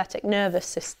parasympathetic nervous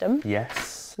system.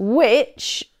 Yes.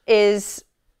 Which is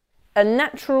a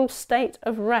natural state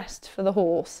of rest for the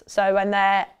horse. So when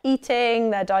they're eating,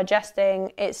 they're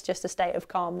digesting, it's just a state of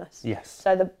calmness. Yes.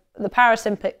 So the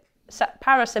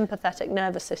parasympathetic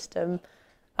nervous system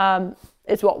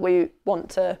is what we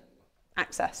want to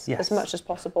access as much as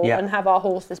possible and have our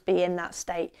horses be in that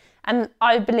state. And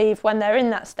I believe when they're in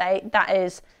that state, that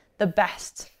is the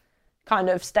best kind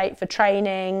of state for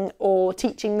training or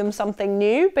teaching them something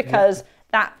new, because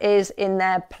that is in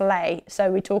their play.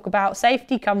 So we talk about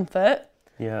safety, comfort.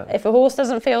 Yeah. If a horse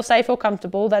doesn't feel safe or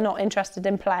comfortable, they're not interested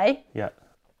in play. Yeah.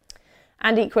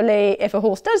 And equally, if a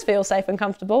horse does feel safe and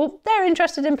comfortable, they're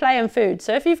interested in play and food.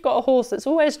 So if you've got a horse that's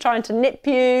always trying to nip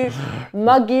you,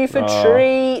 mug you for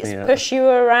treats, push you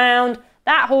around,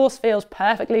 that horse feels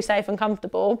perfectly safe and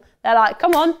comfortable. They're like,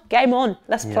 come on, game on,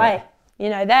 let's play. You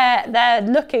know, they're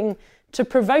looking to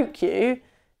provoke you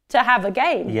to have a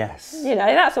game. Yes. You know,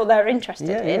 that's what they're interested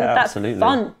in. Yeah, That's absolutely.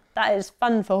 fun. That is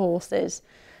fun for horses.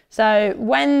 So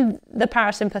when the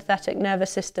parasympathetic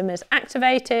nervous system is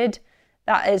activated,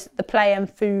 that is the play and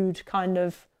food kind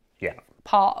of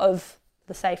part of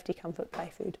the safety, comfort,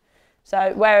 play, food.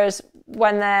 So whereas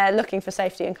when they're looking for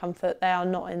safety and comfort, they are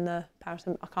not in the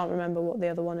parasympathetic. I can't remember what the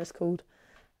other one is called.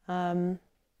 Yeah,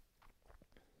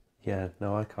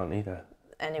 no, I can't either.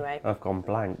 Anyway. I've gone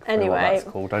blank. Anyway. What that's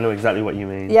called. I know exactly what you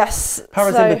mean. Yes.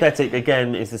 Parasympathetic,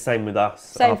 again, is the same with us.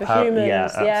 Same for humans. Yeah,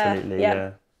 absolutely.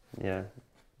 Yeah.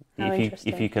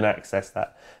 If you can access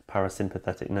that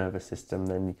parasympathetic nervous system,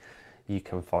 then you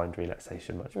can find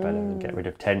relaxation much better and get rid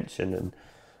of tension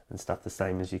and stuff, the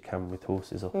same as you can with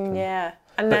horses often. Yeah.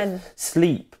 And but then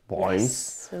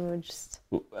sleep-wise,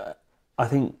 I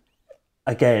think,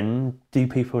 again, do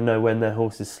people know when their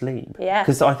horses sleep? Yeah.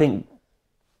 Because I think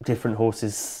different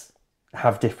horses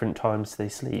have different times they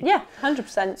sleep. Yeah,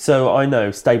 100%. So I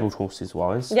know, stabled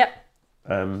horses-wise,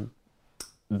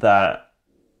 that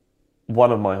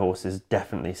one of my horses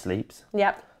definitely sleeps.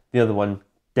 Yep. The other one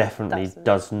definitely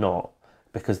does not,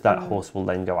 because that horse will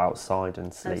then go outside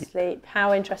and sleep.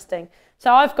 How interesting.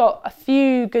 So I've got a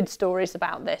few good stories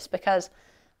about this, because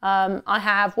I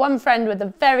have one friend with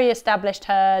a very established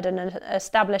herd and an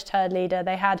established herd leader.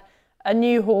 They had a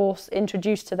new horse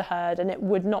introduced to the herd, and it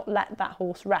would not let that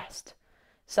horse rest.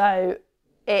 So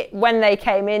when they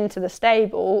came into the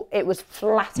stable, it was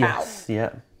flat out.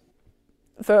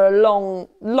 For a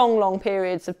long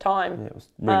periods of time. It was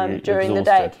really during the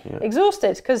day.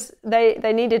 Exhausted, because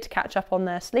they needed to catch up on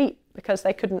their sleep because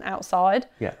they couldn't outside.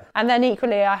 Yeah. And then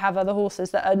equally, I have other horses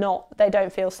that they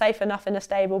don't feel safe enough in a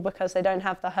stable because they don't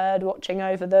have the herd watching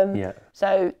over them. Yeah.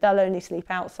 So they'll only sleep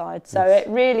outside. So it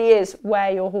really is where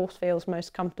your horse feels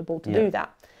most comfortable to do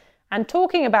that. And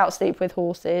talking about sleep with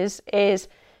horses is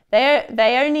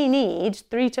they only need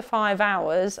 3 to 5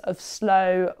 hours of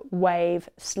slow wave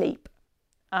sleep.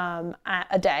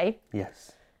 A day.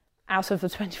 Yes. Out of the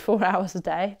 24 hours a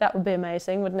day. That would be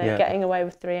amazing, wouldn't it? Yeah. Getting away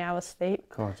with 3 hours sleep.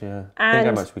 God, yeah. Think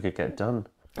how much we could get done.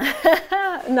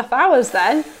 Enough hours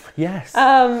then. Yes.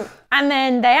 And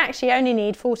then they actually only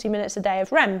need 40 minutes a day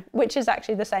of REM, which is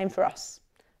actually the same for us.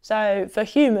 So for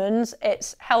humans,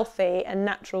 it's healthy and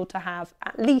natural to have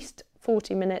at least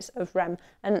 40 minutes of REM.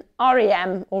 And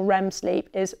REM, or REM sleep,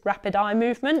 is rapid eye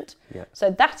movement. Yeah.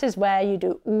 So that is where you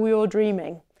do all your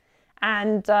dreaming.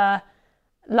 And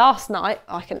last night,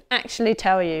 I can actually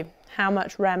tell you how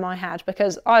much REM I had,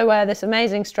 because I wear this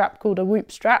amazing strap called a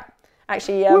Whoop strap.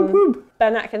 Actually,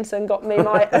 Ben Atkinson got me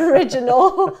my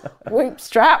original Whoop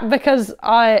strap, because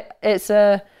it's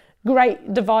a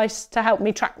great device to help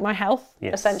me track my health.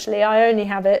 Yes. Essentially, I only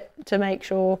have it to make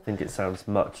sure. I think it sounds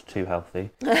much too healthy.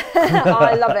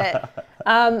 I love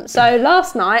it. So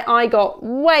last night I got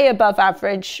way above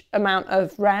average amount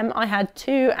of REM. I had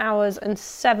 2 hours and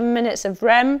 7 minutes of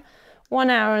REM, 1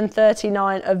 hour and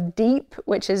 39 of deep,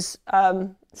 which is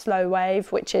slow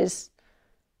wave, which is,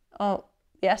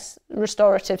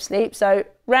 restorative sleep. So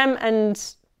REM and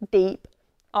deep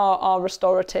are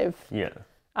restorative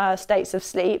states of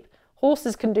sleep.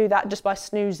 Horses can do that just by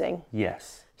snoozing.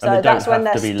 Yes. So that's when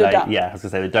they're stood up. Yeah, I was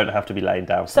going to say, they don't have to be laying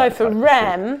down. So for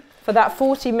REM, for that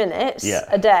 40 minutes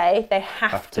a day, they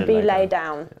have to be laid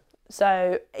down. Yeah.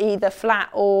 So either flat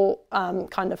or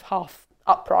kind of half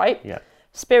upright. Yeah.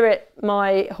 Spirit,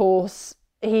 my horse,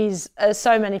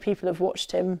 so many people have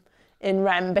watched him in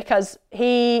REM, because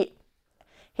he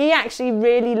actually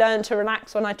really learned to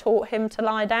relax when I taught him to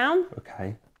lie down.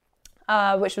 Okay.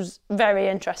 Which was very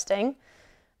interesting.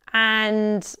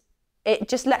 And it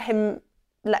just let him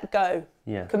let go,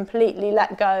 completely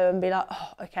let go, and be like,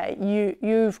 oh, okay,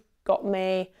 you've got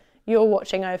me, you're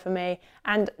watching over me.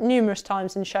 And numerous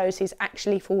times in shows, he's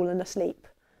actually fallen asleep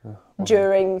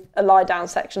during a lie down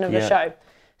section of the show.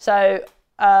 So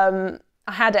I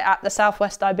had it at the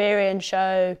Southwest Iberian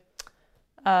show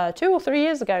 2 or 3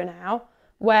 years ago now,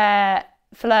 where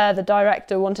Fleur, the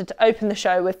director, wanted to open the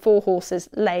show with 4 horses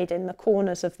laid in the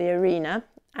corners of the arena.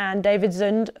 And David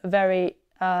Zund, a very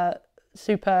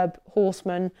superb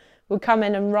horseman, would come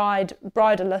in and ride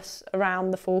bridleless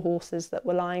around the 4 horses that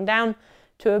were lying down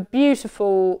to a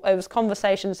beautiful, it was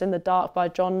Conversations in the Dark by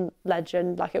John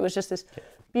Legend. Like, it was just this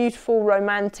beautiful,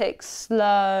 romantic,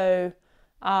 slow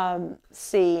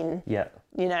scene. Yeah.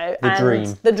 You know,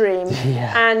 The dream.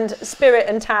 Yeah. And Spirit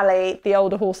and Tally, the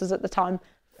older horses at the time,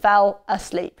 fell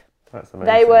asleep. That's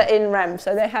amazing. They were in REM,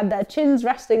 so they had their chins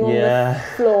resting on the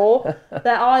floor,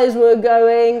 their eyes were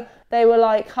going, they were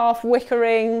like half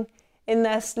wickering in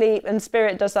their sleep, and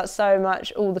Spirit does that so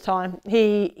much all the time.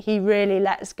 He really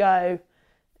lets go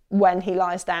when he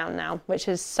lies down now, which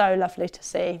is so lovely to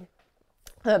see,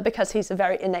 because he's a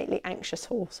very innately anxious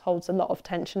horse, holds a lot of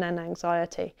tension and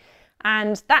anxiety.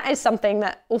 And that is something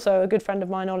that also a good friend of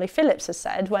mine, Ollie Phillips, has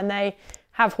said when they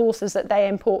have horses that they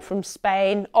import from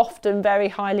Spain, often very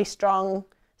highly strung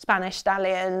Spanish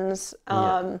stallions,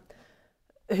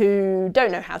 who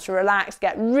don't know how to relax,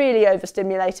 get really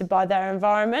overstimulated by their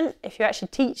environment. If you actually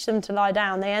teach them to lie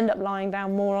down, they end up lying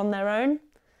down more on their own.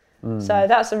 So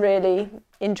that's a really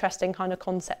interesting kind of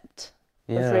concept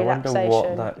of relaxation. I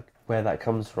wonder where that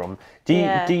comes from. Do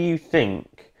you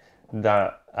think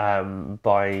that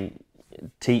by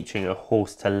teaching a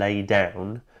horse to lay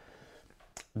down,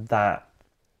 that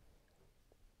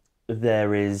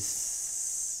there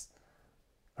is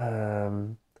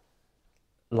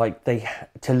like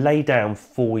to lay down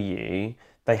for you,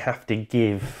 they have to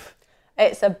give.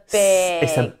 It's a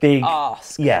big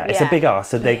ask. Yeah, it's a big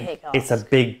ask. So it's a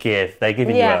big give. They're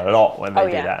giving you a lot when they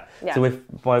do that. Yeah. So if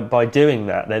by doing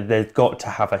that, they've got to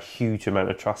have a huge amount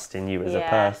of trust in you as a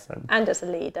person and as a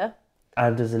leader.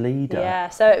 Yeah.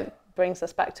 So it brings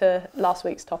us back to last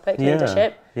week's topic,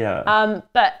 leadership. Yeah.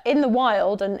 But in the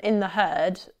wild and in the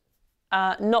herd,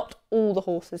 not all the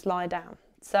horses lie down.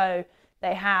 So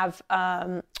they have,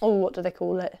 what do they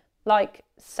call it? Like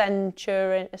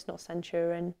centurion. It's not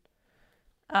centurion.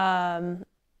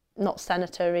 Not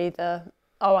senator either.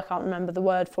 Oh, I can't remember the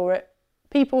word for it.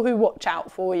 People who watch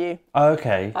out for you.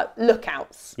 Okay. Like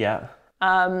lookouts. Yeah.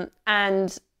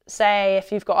 And say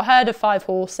if you've got a herd of 5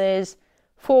 horses,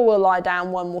 4 will lie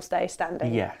down, 1 will stay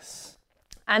standing. Yes.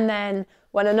 And then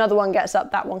when another one gets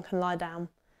up, that one can lie down.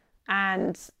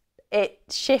 And it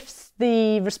shifts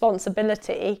the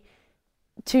responsibility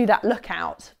to that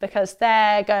lookout, because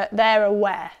they're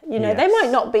aware. You know, they might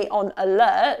not be on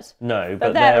alert. No,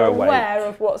 but they're aware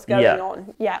of what's going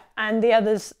on. Yeah. And the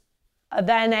others are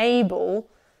then able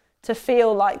to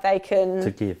feel like they can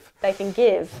give. And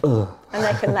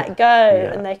they can let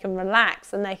go and they can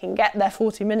relax and they can get their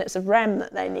 40 minutes of REM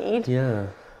that they need. Yeah.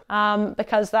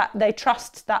 Because that they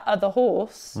trust that other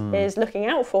horse is looking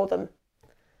out for them.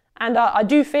 And I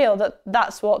do feel that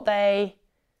that's what they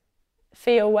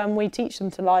feel when we teach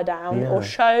them to lie down or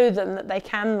show them that they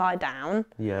can lie down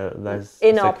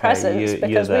in our presence,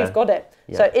 because we've got it.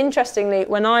 Yeah. So interestingly,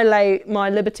 when I lay my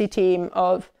Liberty team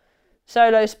of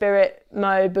Solo, Spirit,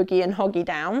 Mo, Boogie and Hoggy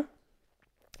down,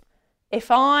 if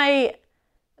I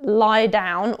lie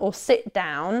down or sit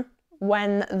down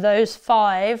when those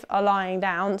 5 are lying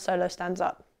down, Solo stands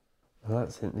up. Well,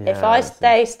 that's it. If I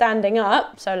stay standing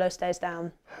up, Solo stays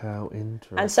down. How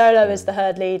interesting. And Solo is the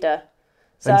herd leader.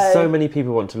 And so many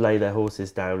people want to lay their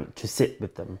horses down to sit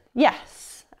with them.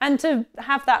 Yes. And to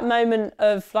have that moment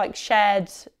of like shared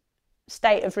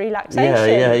state of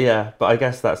relaxation. Yeah. But I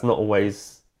guess that's not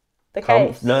always the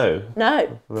case. No,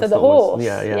 for the horse.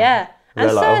 Yeah. And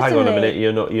they're like, oh, hang on a minute,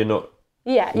 you're not.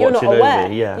 Yeah, you're not aware.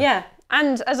 Me. Yeah.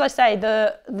 And as I say,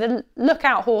 the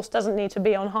lookout horse doesn't need to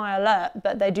be on high alert,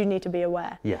 but they do need to be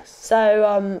aware. Yes.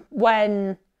 So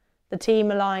when the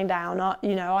team are lying down,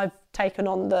 I've taken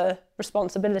on the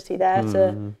responsibility there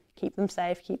to keep them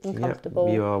safe, keep them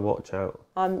comfortable. You are watch out.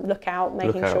 I'm lookout,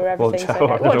 making sure everything's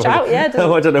okay. Watch out, yeah.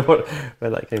 I don't know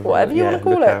where that came from. Whatever you want to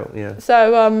call it. Out,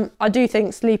 So I do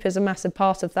think sleep is a massive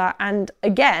part of that. And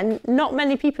again, not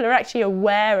many people are actually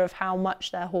aware of how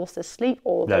much their horses sleep,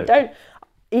 or they don't.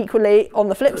 Equally, on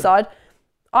the flip side,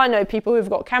 I know people who've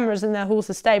got cameras in their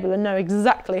horses' stable and know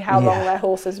exactly how long their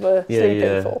horses were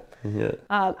sleeping for,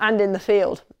 and in the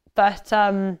field. But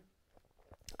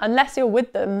unless you're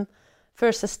with them for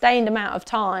a sustained amount of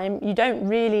time, you don't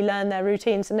really learn their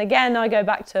routines. And again, I go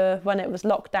back to when it was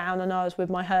lockdown and I was with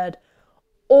my herd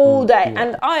all day.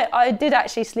 And I did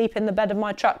actually sleep in the bed of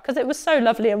my truck because it was so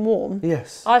lovely and warm.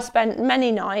 Yes. I spent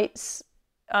many nights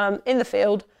in the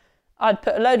field. I'd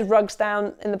put a load of rugs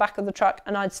down in the back of the truck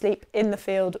and I'd sleep in the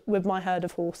field with my herd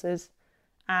of horses.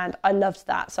 And I loved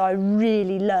that. So I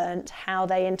really learnt how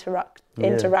they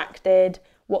interacted,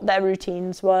 what their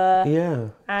routines were. Yeah.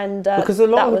 And because a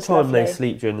lot of the time they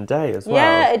sleep during the day as well.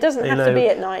 Yeah, it doesn't have to be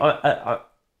at night. I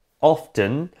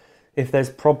often if there's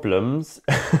problems,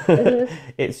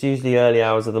 it's usually early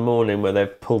hours of the morning where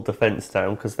they've pulled the fence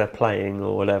down because they're playing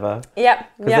or whatever.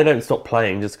 Yep. Because they don't stop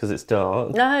playing just because it's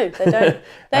dark. No, they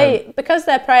don't. Because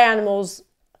they're prey animals,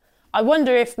 I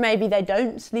wonder if maybe they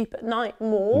don't sleep at night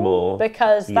more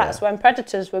because that's when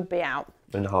predators would be out.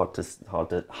 And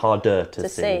harder to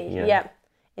see. Yeah.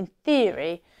 In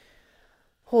theory,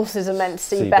 horses are meant to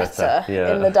see better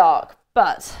in the dark,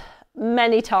 but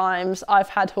many times I've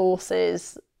had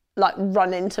horses like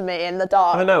run into me in the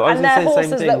dark. I know, and they're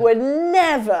horses that would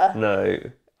never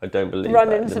I don't believe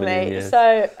run into me.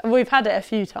 So we've had it a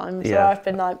few times where I've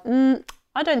been like,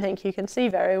 I don't think you can see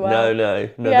very well. No.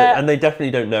 And they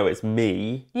definitely don't know it's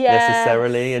me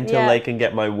necessarily until they can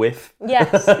get my whiff.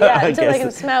 Yes, until they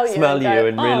can smell you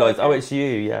and realise, okay. It's you.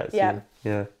 Yeah, it's you.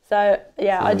 Yeah. So,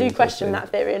 I do question that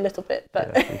theory a little bit,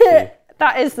 but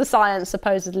that is the science,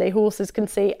 supposedly. Horses can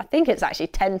see, I think it's actually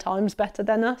 10 times better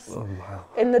than us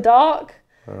in the dark.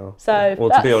 Wow. So, well,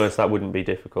 to be honest, that wouldn't be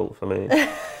difficult for me.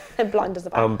 Blind as a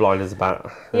bat. I'm blind as a bat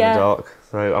in the dark,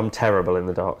 so I'm terrible in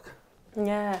the dark.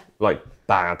 Yeah. Like,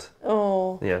 bad.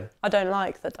 Oh. Yeah. I don't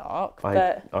like the dark,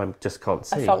 but I just can't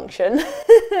see. I function.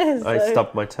 I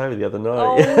stubbed my toe the other night.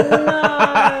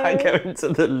 Oh, no. Going to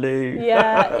the loo.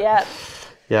 Yeah.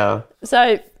 Yeah.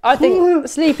 So I think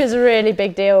sleep is a really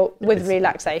big deal with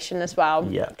relaxation as well.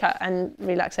 Yeah. And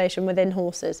relaxation within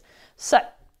horses. So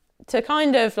to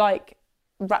kind of like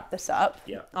wrap this up,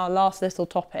 our last little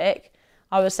topic,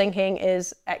 I was thinking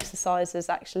is exercises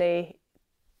actually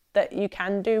that you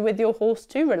can do with your horse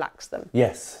to relax them.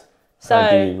 Yes. So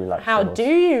how do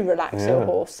you relax your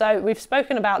horse? So we've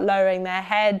spoken about lowering their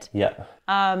head. Yeah.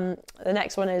 The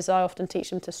next one is I often teach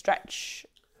them to stretch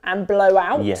and blow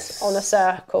out on a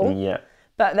circle. Yeah.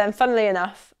 But then funnily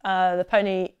enough, the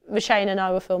pony, Shane and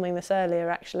I were filming this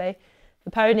earlier actually.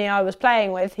 The pony I was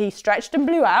playing with, he stretched and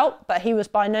blew out, but he was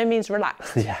by no means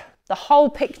relaxed. Yeah. The whole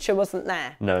picture wasn't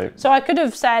there. No. So I could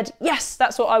have said, yes,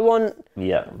 that's what I want.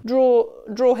 Yeah.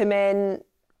 Draw him in,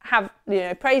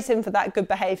 praise him for that good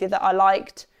behaviour that I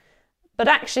liked. But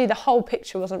actually the whole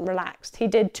picture wasn't relaxed. He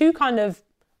did two kind of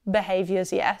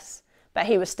behaviours, yes, but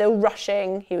he was still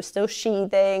rushing, he was still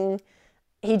sheathing.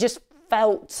 He just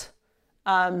felt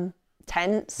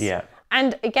tense. Yeah.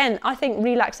 And again, I think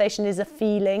relaxation is a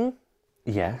feeling.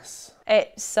 Yes.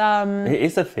 It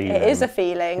is a feeling. It is a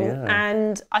feeling. Yeah.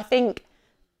 And I think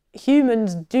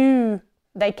humans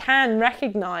they can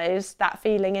recognise that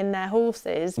feeling in their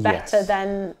horses better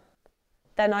than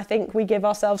I think we give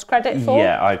ourselves credit for.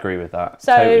 Yeah, I agree with that.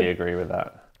 So, totally agree with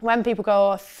that. When people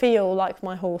go, I feel like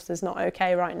my horse is not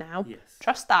okay right now,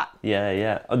 trust that.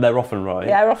 Yeah. And they're often right.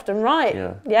 They're often right.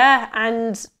 Yeah.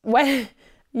 And when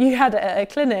you had it at a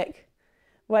clinic,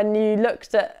 when you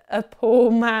looked at a poor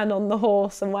man on the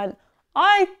horse and went,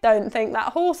 I don't think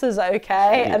that horse is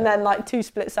okay. Yeah. And then like 2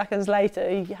 split seconds later,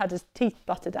 he had his teeth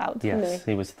butted out, didn't he? Yes,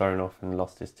 he was thrown off and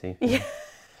lost his teeth. Yeah.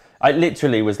 I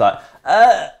literally was like,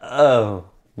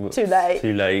 whoops, too late.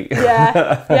 Too late.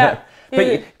 Yeah.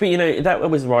 But that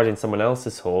was riding someone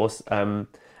else's horse,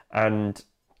 and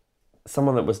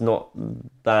someone that was not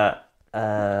that...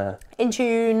 in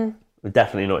tune.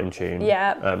 Definitely not in tune.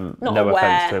 Yeah. Not no aware.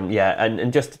 offence to him. Yeah,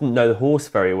 and just didn't know the horse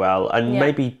very well, and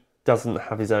maybe doesn't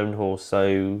have his own horse,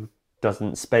 so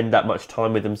doesn't spend that much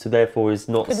time with him, so therefore is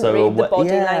not Couldn't so read the body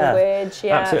language.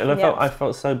 Yeah, absolutely. And I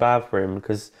felt so bad for him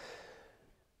because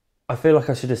I feel like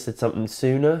I should have said something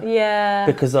sooner. Yeah.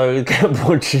 Because I kept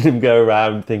watching him go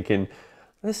around thinking,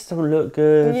 this don't look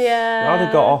good. Yeah. I'd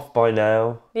have got off by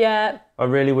now. Yeah. I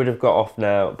really would have got off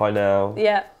by now.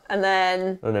 Yeah. And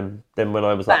then when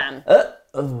I was bam. like,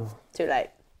 too late.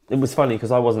 It was funny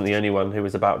because I wasn't the only one who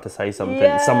was about to say something.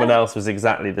 Yeah. Someone else was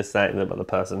exactly the same, but the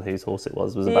person whose horse it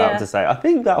was about to say, I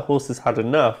think that horse has had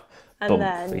enough. And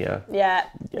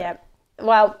then,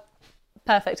 Well,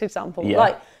 perfect example. Yeah.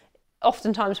 Like,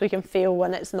 oftentimes we can feel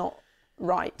when it's not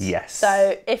right. Yes.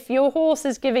 So if your horse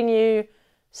is giving you,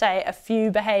 say, a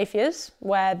few behaviours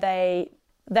where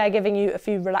they're giving you a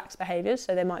few relaxed behaviours,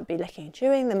 so they might be licking and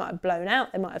chewing, they might have blown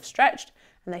out, they might have stretched,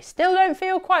 and they still don't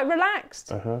feel quite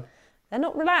relaxed. They're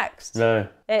not relaxed. No.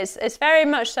 It's very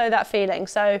much so that feeling.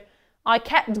 So I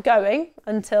kept going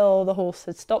until the horse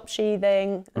had stopped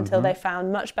sheathing, until they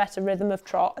found much better rhythm of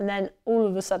trot, and then all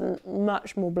of a sudden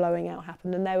much more blowing out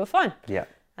happened and they were fine. Yeah.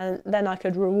 And then I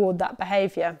could reward that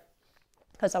behaviour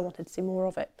because I wanted to see more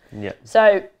of it. Yeah.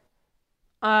 So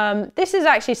this is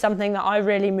actually something that I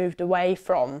really moved away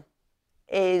from,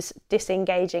 is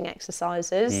disengaging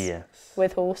exercises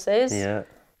with horses. Yeah.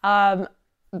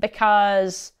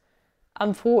 Because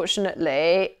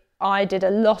unfortunately, I did a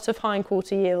lot of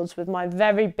hindquarter yields with my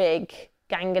very big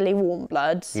gangly warm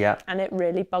bloods, Yeah. and it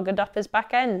really buggered up his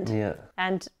back end. Yeah.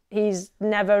 And he's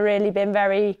never really been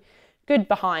very good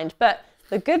behind. But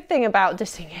the good thing about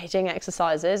disengaging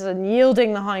exercises and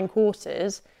yielding the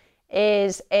hindquarters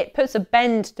is it puts a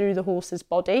bend through the horse's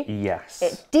body. Yes.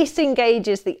 It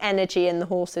disengages the energy in the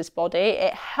horse's body.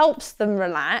 It helps them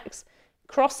relax,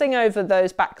 crossing over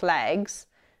those back legs,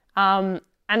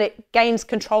 and it gains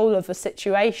control of the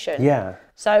situation. Yeah.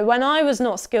 So when I was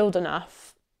not skilled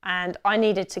enough and I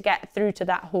needed to get through to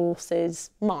that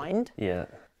horse's mind, Yeah.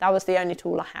 that was the only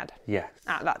tool I had Yes.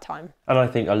 at that time. And I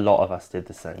think a lot of us did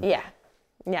the same. Yeah.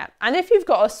 Yeah. And if you've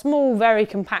got a small, very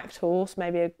compact horse,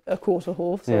 maybe a quarter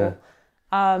horse, or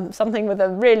something with a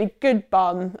really good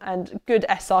bum and good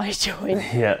SI joint,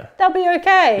 Yeah. they'll be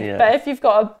okay. Yeah. But if you've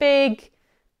got a big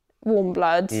warm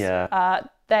blood, Yeah.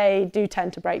 they do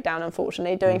tend to break down,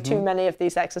 unfortunately, doing too many of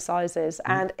these exercises.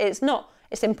 And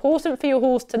it's important for your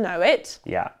horse to know it.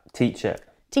 Yeah. Teach it.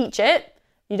 Teach it.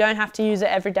 You don't have to use it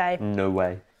every day. No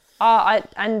way.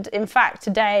 And in fact,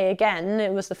 today, again,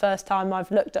 it was the first time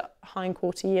I've looked at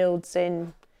hindquarter yields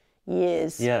in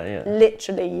years. Yeah, yeah.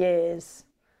 Literally years.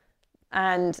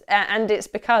 And it's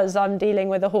because I'm dealing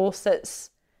with a horse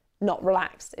that's not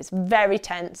relaxed. It's very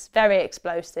tense, very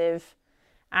explosive.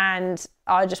 And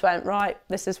I just went, right,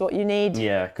 this is what you need.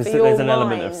 Yeah, because for there's your an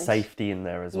element of mind. safety in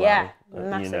there as well. Yeah, You know,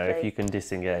 massively. if you can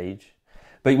disengage.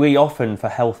 But we often, for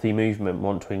healthy movement,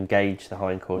 want to engage the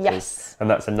hindquarters. Yes. And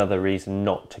that's another reason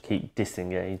not to keep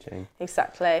disengaging.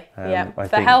 Exactly. Yeah. I For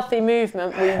think healthy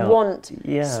movement, we want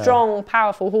yeah. strong,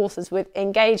 powerful horses with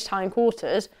engaged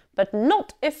hindquarters, but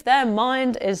not if their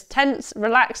mind is tense,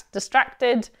 relaxed,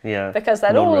 distracted. Yeah. Because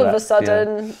then all of a Non-relaxed,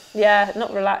 sudden,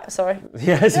 not relaxed. Sorry.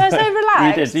 Yes. Did I say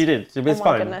relaxed? You did. It's Oh my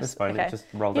fine. goodness. It's fine. Okay. It just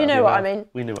rolled You out know of your what I mouth. mean.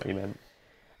 We knew what you meant.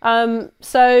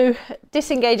 So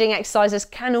disengaging exercises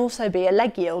can also be a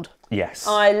leg yield. Yes.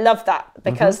 I love that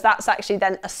because that's actually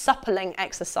then a suppling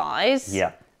exercise.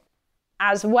 Yeah.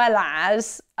 As well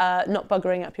as not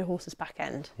buggering up your horse's back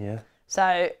end. Yeah.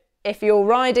 So if you're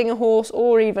riding a horse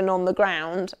or even on the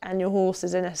ground and your horse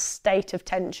is in a state of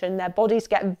tension, their bodies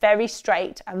get very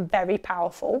straight and very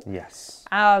powerful. Yes.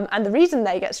 And the reason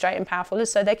they get straight and powerful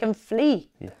is so they can flee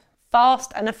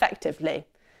fast and effectively.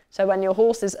 So when your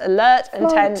horse is alert and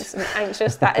tense and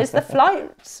anxious, that is the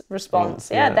flight response.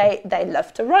 They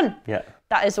love to run. Yeah.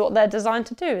 That is what they're designed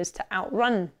to do, is to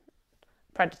outrun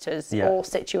predators Yeah. or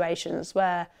situations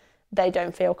where they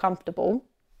don't feel comfortable.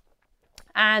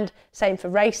 And same for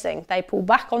racing. They pull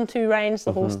back on two reins,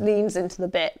 the horse leans into the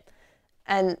bit,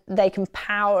 and they can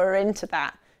power into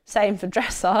that. Same for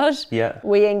dressage. Yeah.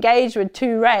 We engage with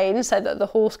two reins so that the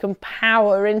horse can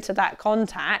power into that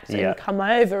contact Yeah. and come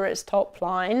over its top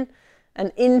line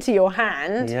and into your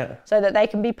hand so that they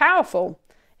can be powerful.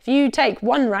 If you take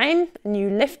one rein and you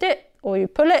lift it or you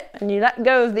pull it and you let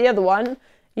go of the other one,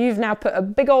 you've now put a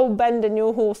big old bend in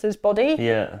your horse's body,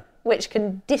 which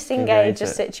can disengage a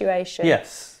situation.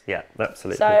 Yes. Yeah,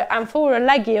 absolutely. So, and for a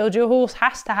leg yield, your horse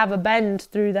has to have a bend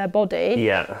through their body.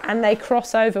 Yeah. And they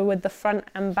cross over with the front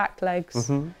and back legs.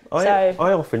 I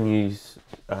often use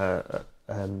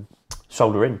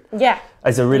shoulder in. Yeah.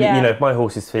 As a really, if my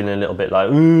horse is feeling a little bit like,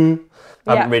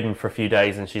 I haven't ridden for a few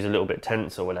days and she's a little bit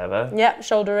tense or whatever. Yeah,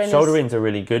 shoulder in. Shoulder in's a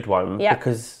really good one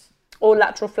because... Or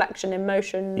lateral flexion in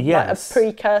motion, like a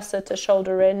precursor to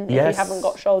shoulder in if you haven't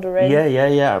got shoulder in. Yeah,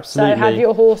 absolutely. So have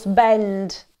your horse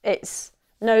bend its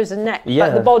nose and neck,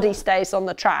 but the body stays on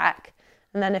the track.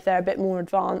 And then if they're a bit more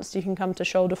advanced, you can come to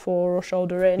shoulder four or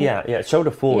shoulder in. Yeah. Shoulder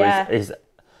four is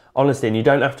honestly, and you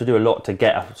don't have to do a lot to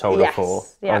get a shoulder four.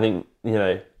 Yeah. I think,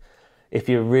 if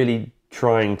you're really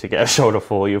trying to get a shoulder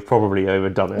four, you've probably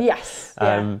overdone it. Yes.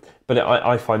 But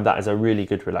I find that as a really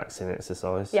good relaxing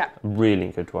exercise. Yeah. Really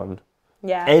good one.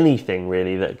 Yeah. Anything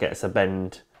really that gets a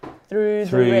bend through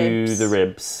the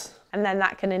ribs. And then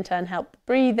that can in turn help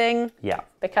breathing. Yeah.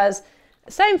 Because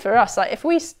same for us, like if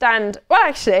we stand, well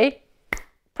actually,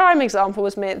 prime example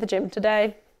was me at the gym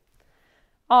today.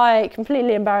 I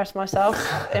completely embarrassed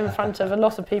myself in front of a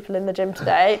lot of people in the gym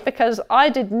today because I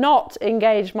did not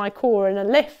engage my core in a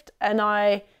lift and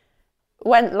I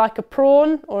went like a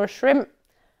prawn or a shrimp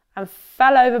and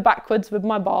fell over backwards with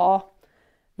my bar,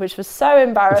 which was so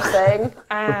embarrassing.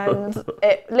 And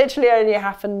it literally only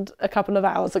happened a couple of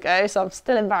hours ago, so I'm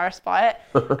still embarrassed by it.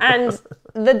 And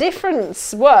the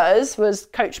difference was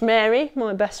Coach Mary,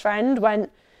 my best friend, went,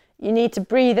 you need to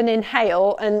breathe and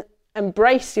inhale and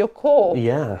brace your core.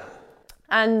 Yeah.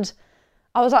 And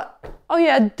I was like, oh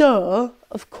yeah, duh,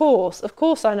 of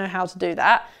course I know how to do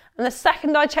that. And the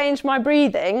second I changed my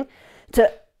breathing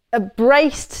to a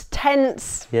braced,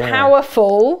 tense,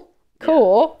 powerful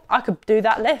core, I could do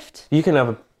that lift. You can have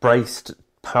a braced,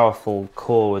 powerful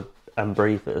core and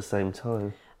breathe at the same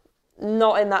time.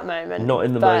 Not in that moment. Not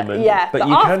in the moment. Yeah, but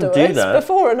you can do that.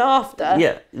 Before and after.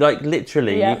 Yeah, like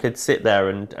literally, you could sit there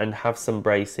and have some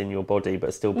brace in your body,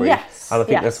 but still breathe. Yes, and I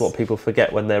think that's what people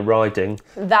forget when they're riding.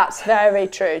 That's very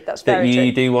true. That's very true.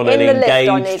 You do want an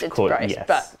engaged core. Yes.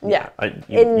 But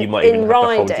you might even have to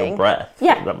hold your breath.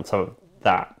 Yeah. Some of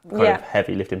that kind of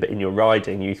heavy lifting, but in your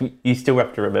riding, you still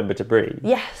have to remember to breathe.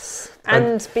 Yes.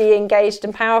 And be engaged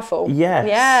and powerful. Yes.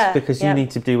 Yeah. Because you need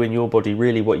to do in your body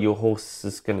really what your horse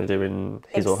is going to do in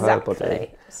his or her body.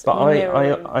 But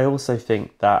I also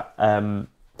think that when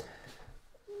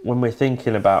we're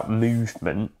thinking about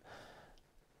movement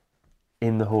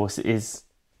in the horse, is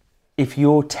if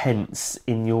you're tense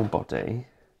in your body,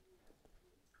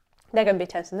 they're going to be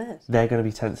tense in theirs. They're going to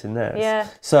be tense in theirs. Yeah.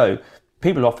 So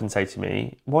people often say to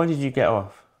me, "Why did you get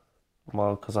off?"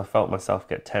 Well, because I felt myself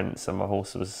get tense and my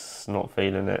horse was not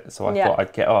feeling it, so I thought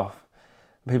I'd get off.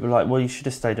 And people are like, well, you should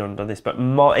have stayed on and done this. But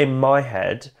in my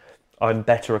head, I'm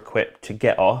better equipped to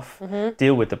get off,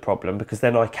 deal with the problem, because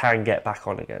then I can get back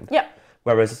on again. Yeah.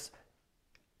 Whereas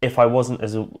if I wasn't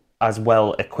as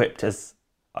well equipped as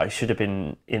I should have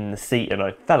been in the seat and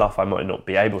I fell off, I might not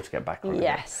be able to get back on.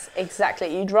 Yes,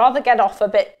 exactly. You'd rather get off a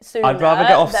bit sooner. I'd rather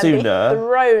get off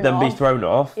sooner than be thrown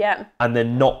off. Yeah. And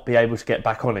then not be able to get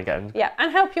back on again. Yeah,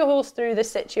 and help your horse through the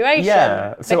situation.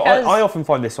 Yeah. So I often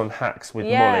find this on hacks with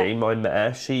Molly, my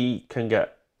mare. She can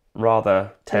get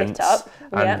rather tense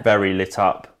and very lit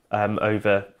up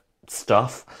over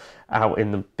stuff out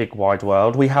in the big wide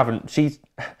world. She's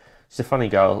a funny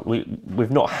girl.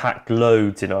 We've not hacked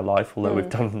loads in our life, although we've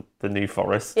done the New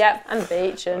Forest. Yeah, and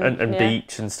the beach. And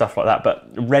beach and stuff like that. But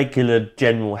regular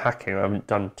general hacking I haven't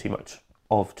done too much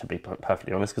of, to be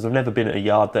perfectly honest, because I've never been at a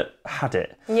yard that had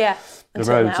it. Yeah,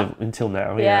 until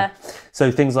now, yeah.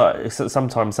 So things like,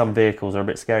 sometimes some vehicles are a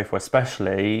bit scary for,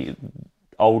 especially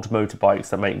old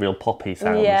motorbikes that make real poppy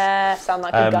sounds. Yeah, sound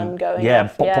like a gun going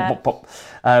off. Pop, pop, pop,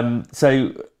 pop.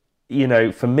 So,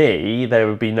 for me, there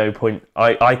would be no point.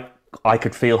 I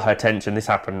could feel her tension. This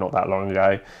happened not that long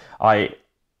ago. I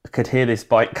could hear this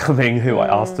bike coming, who I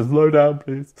asked to slow down,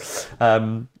 please.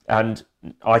 And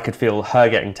I could feel her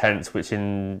getting tense, which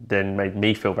then made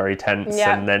me feel very tense.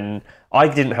 Yeah. And then I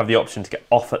didn't have the option to get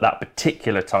off at that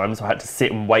particular time, so I had to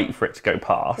sit and wait for it to go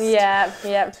past. Yeah,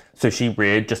 yeah. So she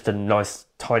reared just a nice,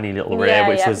 tiny little rear,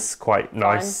 which was quite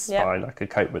nice. Fine, I could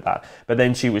cope with that. But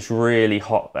then she was really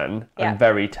hot then and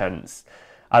very tense.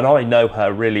 And I know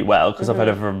her really well because I've had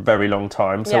her for a very long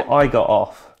time. So I got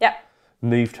off,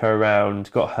 moved her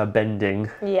around, got her bending,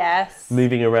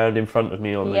 moving around in front of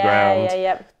me on the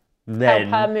ground. Then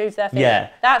help her move their feet.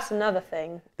 Yeah. That's another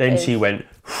thing. Then she went,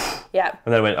 and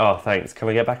then I went, oh, thanks. Can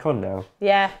we get back on now?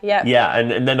 Yeah. Yeah,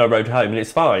 and then I rode home and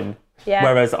it's fine. Yeah.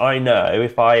 Whereas I know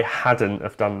if I hadn't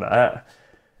have done that,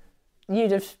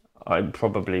 I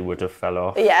probably would have fell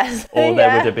off. Yes. Or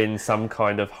there would have been some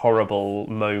kind of horrible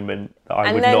moment that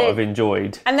I would not have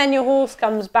enjoyed. And then your horse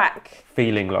comes back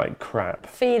feeling like crap.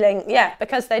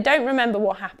 Because they don't remember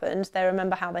what happened, they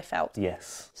remember how they felt.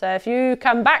 Yes. So if you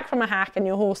come back from a hack and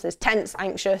your horse is tense,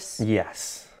 anxious,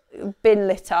 been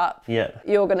lit up,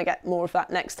 you're going to get more of that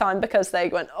next time because they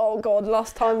went, oh God,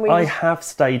 last time I have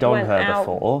stayed on her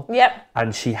before. Yep.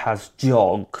 And she has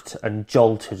jogged and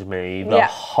jolted me the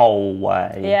whole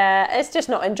way. Yeah, it's just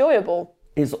not enjoyable.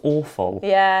 It's awful.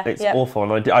 Yeah. It's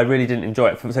awful. And I really didn't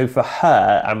enjoy it. So for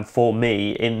her and for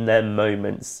me, in them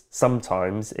moments,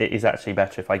 sometimes it is actually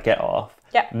better if I get off,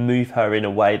 move her in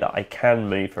a way that I can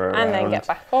move her around. And then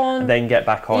get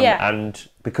back on. And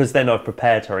because then I've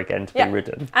prepared her again to be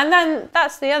ridden. And then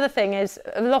that's the other thing is,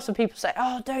 a lot of people say,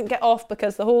 oh, don't get off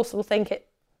because the horse will think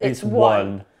it's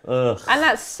won. Ugh. And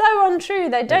that's so untrue.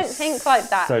 They don't think like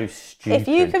that. So stupid. If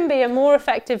you can be a more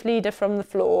effective leader from the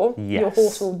floor, your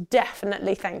horse will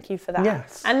definitely thank you for that.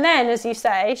 Yes. And then, as you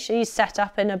say, she's set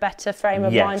up in a better frame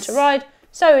of mind to ride.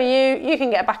 So are you. You can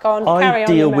get back on, carry on your merry way. I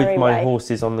deal with my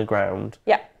horses on the ground.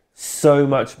 Yeah. So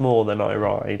much more than I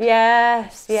ride.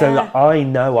 Yes, yeah. So that I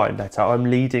know I'm better. I'm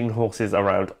leading horses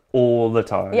around all the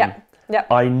time. Yeah.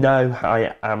 I know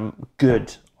I am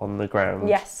good on the ground.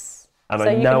 Yes. And so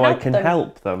I know I can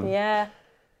help them. Yeah.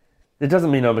 It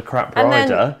doesn't mean I'm a crap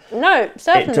rider. No,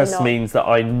 certainly not. It just means that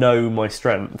I know my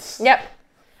strengths. Yep.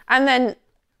 And then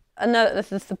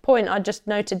the point I just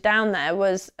noted down there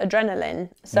was adrenaline.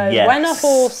 So when a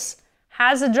horse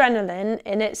has adrenaline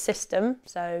in its system,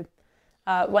 so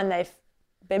when they've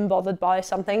been bothered by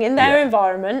something in their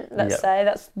environment, let's say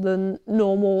that's the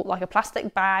normal, like a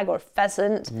plastic bag or a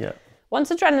pheasant. Yeah. Once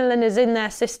adrenaline is in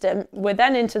their system, we're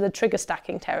then into the trigger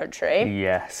stacking territory.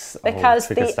 Yes. Because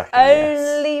the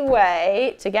only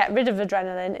way to get rid of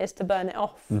adrenaline is to burn it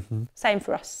off. Same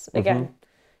for us, again.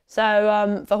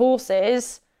 So for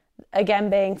horses, again,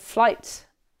 being flight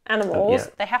animals,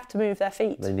 they have to move their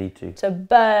feet. They need to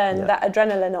burn that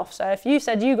adrenaline off. So if you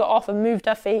said you got off and moved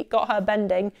her feet, got her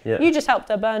bending, you just helped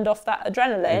her burn off that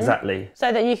adrenaline. Exactly.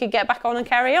 So that you could get back on and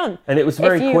carry on. And it was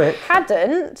very quick. If you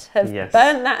hadn't have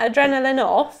burnt that adrenaline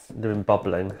off, doing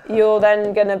bubbling, you're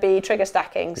then going to be trigger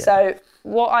stacking. So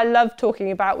what I love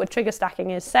talking about with trigger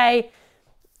stacking is, say,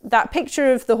 that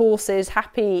picture of the horses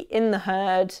happy in the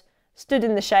herd, stood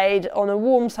in the shade on a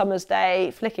warm summer's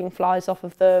day, flicking flies off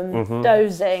of them,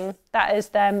 dozing. That is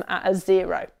them at a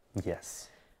 0. Yes.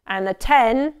 And a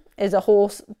 10 is a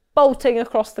horse bolting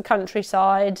across the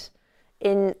countryside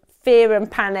in fear and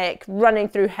panic, running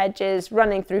through hedges,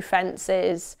 running through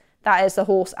fences. That is the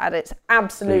horse at its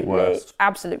absolute worst.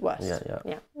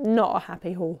 Yeah. Not a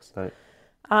happy horse.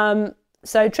 No.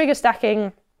 So trigger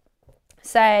stacking,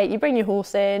 say you bring your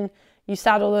horse in, you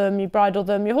saddle them, you bridle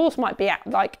them. Your horse might be at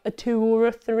like a 2 or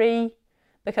a 3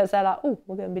 because they're like, oh,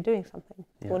 we're going to be doing something.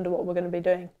 I wonder what we're going to be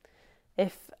doing.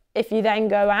 If you then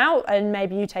go out and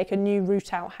maybe you take a new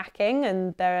route out hacking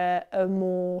and they're a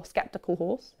more sceptical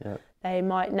horse, they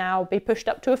might now be pushed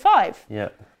up to a 5. Yeah.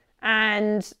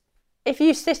 And if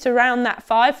you sit around that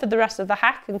 5 for the rest of the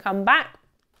hack and come back,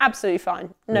 absolutely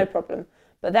fine, no problem.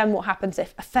 But then what happens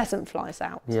if a pheasant flies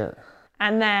out? Yeah.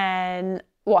 And then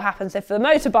what happens if the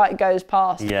motorbike goes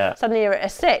past? Yeah. Suddenly you're at a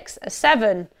 6, a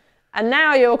 7, and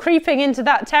now you're creeping into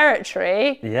that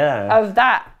territory of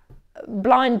that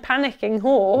blind panicking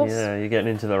horse. Yeah, you're getting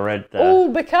into the red there. All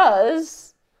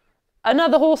because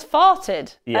another horse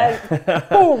farted. Yeah.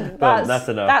 Boom, that's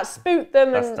enough. That spooked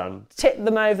them That's and done. tipped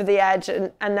them over the edge,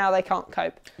 and now they can't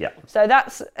cope. Yeah. So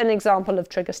that's an example of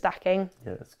trigger stacking.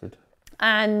 Yeah, that's good.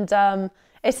 And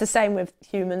it's the same with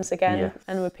humans again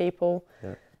and with people.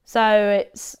 Yeah. So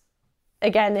it's,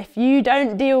 again, if you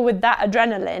don't deal with that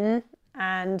adrenaline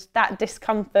and that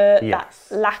discomfort, that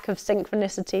lack of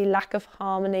synchronicity, lack of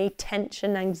harmony,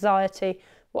 tension, anxiety,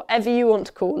 whatever you want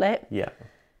to call it,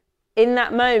 in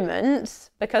that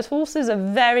moment, because horses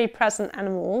are very present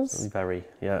animals. Very,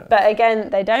 yeah. But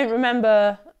again, they don't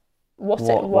remember what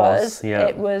it was.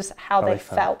 It was how they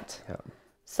felt. Yeah.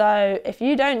 So if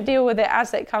you don't deal with it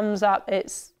as it comes up,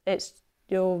 it's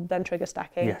you're then trigger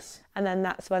stacking. Yes. And then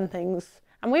that's when things,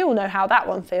 and we all know how that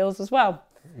one feels as well.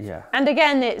 Yeah. And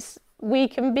again, we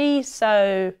can be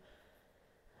so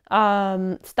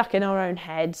stuck in our own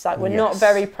heads, like we're not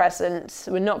very present,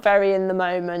 we're not very in the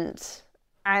moment.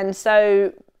 And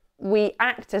so we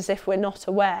act as if we're not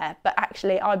aware, but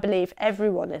actually I believe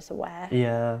everyone is aware.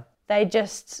 Yeah. They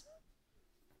just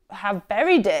have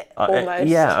buried it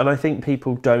almost. And I think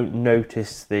people don't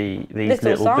notice these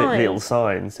little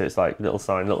signs. So it's like little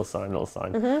sign.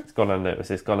 It's gone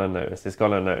unnoticed.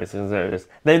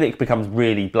 Then it becomes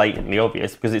really blatantly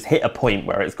obvious because it's hit a point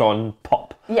where it's gone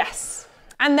pop. Yes.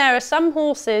 And there are some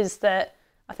horses that,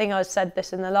 I think I said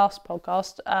this in the last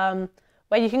podcast,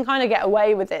 where you can kind of get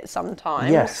away with it sometimes.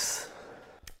 Yes.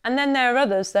 And then there are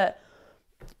others that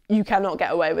you cannot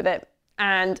get away with it.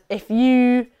 And if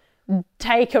you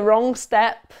take a wrong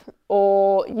step,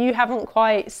 or you haven't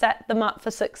quite set them up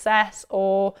for success,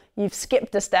 or you've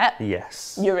skipped a step,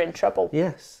 you're in trouble.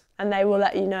 Yes. And they will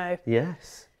let you know.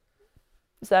 Yes.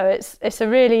 So it's a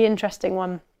really interesting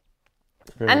one.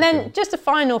 And then just a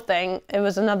final thing, it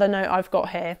was another note I've got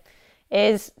here,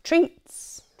 is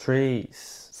treats.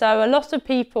 Treats. So a lot of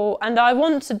people, and I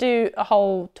want to do a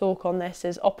whole talk on this,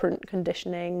 is operant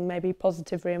conditioning, maybe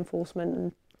positive reinforcement,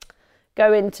 and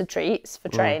go into treats for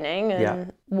training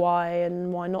and why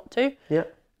not to. Yeah.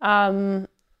 But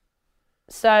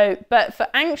for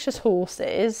anxious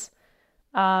horses,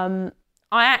 I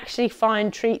actually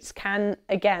find treats can,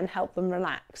 again, help them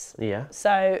relax. Yeah.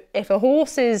 So if a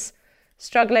horse is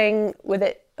struggling with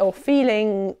it or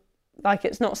feeling like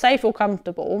it's not safe or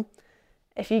comfortable,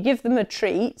 if you give them a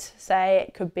treat, say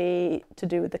it could be to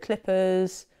do with the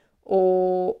clippers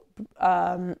or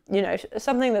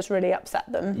something that's really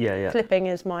upset them. Clipping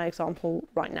is my example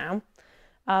right now.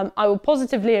 I will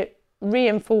positively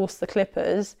reinforce the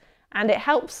clippers, and it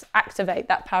helps activate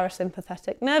that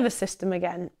parasympathetic nervous system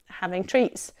again, having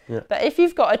treats. But if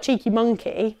you've got a cheeky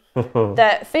monkey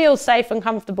that feels safe and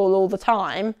comfortable all the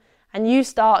time, and you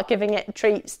start giving it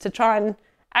treats to try and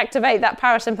activate that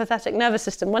parasympathetic nervous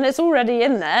system when it's already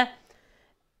in there,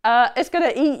 it's going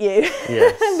to eat you.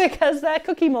 Yes. Because they're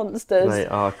cookie monsters. They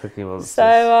are cookie monsters.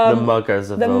 So the muggers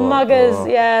of the muggers,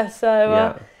 world. yeah.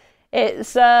 So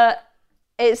it's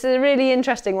it's a really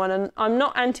interesting one, and I'm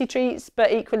not anti-treats,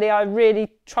 but equally I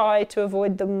really try to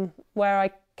avoid them where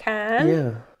I can.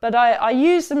 Yeah. But I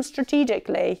use them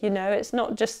strategically, you know, it's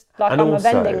not just like And I'm also,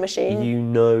 a vending machine. you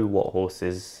know what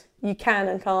horses You can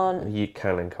and can't. you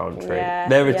can and can't treat. Yeah,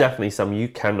 There are yeah. definitely some you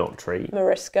cannot treat.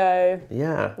 Morisco.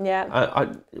 Yeah. Yeah.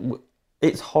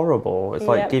 It's horrible. It's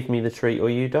like, Yeah. give me the treat or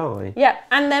you die. Yeah,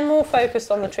 and they're more focused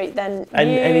on the treat than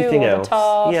And you anything or else. the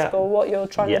task Yeah. or what you're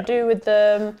trying Yeah. to do with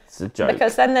them. It's a joke.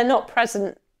 Because then they're not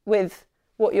present with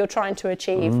what you're trying to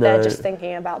achieve. No. They're just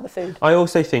thinking about the food. I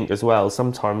also think as well,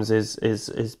 sometimes is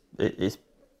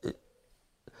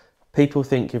people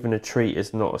think giving a treat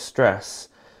is not a stress,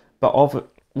 but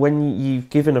when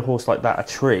you've given a horse like that a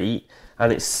treat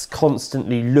and it's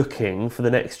constantly looking for the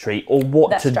next treat or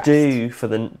what They're to stressed. do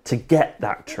to get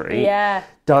that treat, Yeah.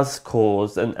 does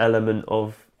cause an element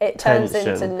of It turns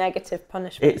tension. into negative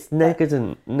punishment. It's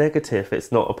negative.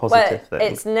 It's not a positive thing.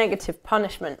 It's negative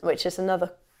punishment, which is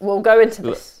another. We'll go into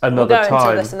this Another we'll go time.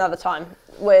 into this another time.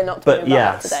 We're not talking But about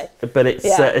yes, that today. but it's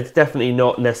Yeah. it's definitely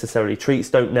not necessarily. Treats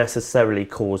don't necessarily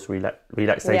cause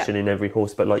relaxation in every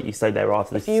horse, but like you say, there are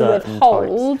If you certain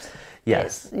withhold, types.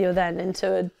 Yes. you're then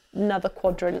into another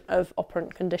quadrant of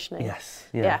operant conditioning. Yes.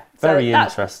 Yeah. Yeah. So Very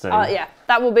that's- interesting. Yeah,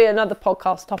 that will be another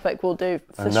podcast topic we'll do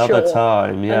for Another sure.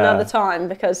 time. Yeah. Another time,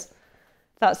 because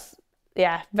that's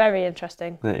very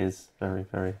interesting. It is very,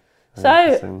 very, very So-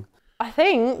 interesting. I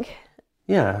think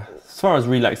Yeah, as far as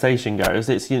relaxation goes,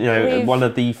 it's one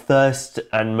of the first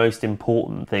and most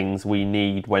important things we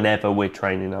need whenever we're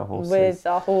training our horses. with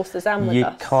our horses and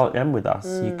with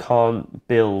us. You can't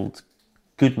build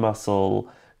good muscle,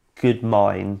 good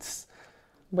minds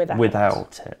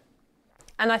without it.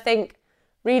 And I think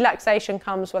relaxation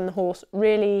comes when the horse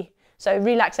so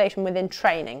relaxation within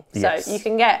training. Yes. So you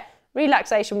can get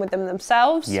relaxation with them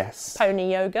themselves. Yes.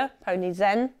 Pony yoga, pony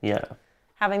zen, Yeah.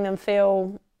 having them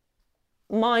feel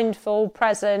mindful,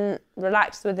 present,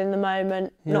 relaxed within the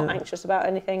moment, not Yeah. anxious about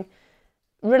anything,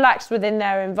 relaxed within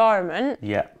their environment.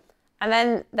 Yeah. And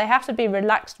then they have to be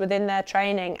relaxed within their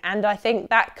training. And I think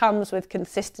that comes with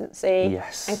consistency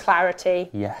Yes. and clarity.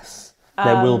 Yes.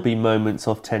 There will be moments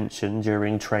of tension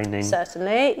during training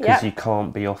Certainly, because yeah. you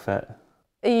can't be off it.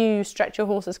 You stretch your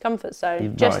horse's comfort zone,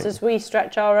 Right. just as we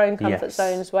stretch our own comfort Yes.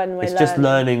 zones when we're It's learning. just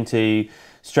learning to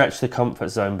stretch the comfort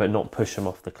zone but not push them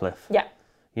off the cliff. Yeah,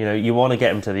 You know, you want to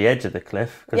get them to the edge of the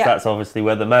cliff because Yeah. that's obviously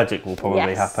where the magic will probably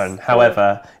Yes. happen.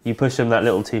 However, you push them that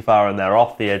little too far and they're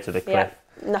off the edge of the yeah. cliff.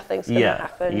 Nothing's going to Yeah,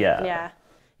 happen. yeah.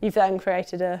 You've then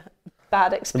created a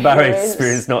bad The experience. barrier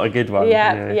experience, not a good one.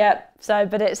 Yeah, yeah. So,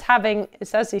 but it's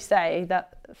as you say, that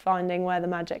finding where the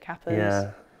magic happens. Yeah,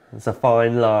 it's a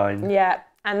fine line. Yeah,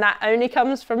 and that only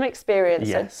comes from experience.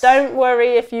 Yes. So don't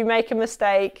worry if you make a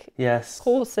mistake. Yes,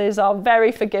 Horses are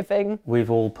very forgiving. we've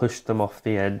all pushed them off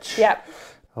the edge. Yeah.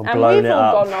 Or And blown we've it all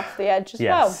up. gone off the edge as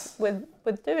Yes. well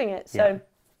with doing it. Yeah. So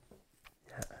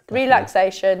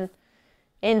relaxation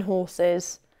in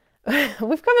horses.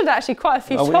 We've covered actually quite a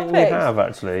few topics. We have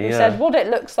actually. We Yeah. said what it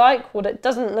looks like, what it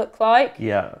doesn't look like,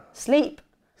 Yeah. sleep,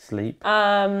 Sleep.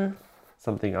 um,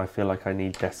 Something I feel like I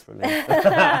need desperately.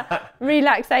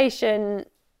 relaxation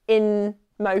in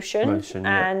motion,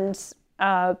 yeah.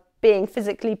 and being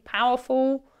physically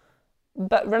powerful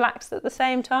but relaxed at the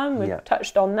same time. We've Yeah.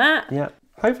 touched on that. Yeah.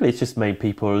 Hopefully it's just made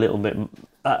people a little bit,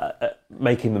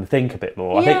 making them think a bit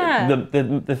more. Yeah. I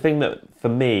think the thing that, for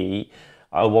me,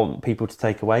 I want people to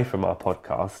take away from our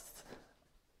podcast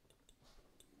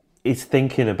is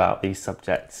thinking about these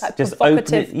subjects. Like just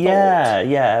provocative thought.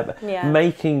 Yeah.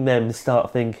 Making them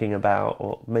start thinking about,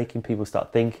 or making people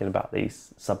start thinking about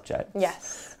these subjects.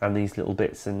 Yes. And these little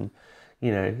bits, and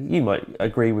you might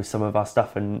agree with some of our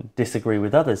stuff and disagree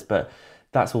with others, but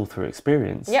that's all through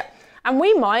experience. Yep. And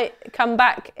we might come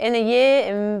back in a year,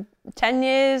 in 10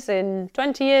 years, in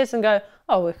 20 years and go,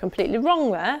 oh, we're completely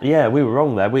wrong there. Yeah, we were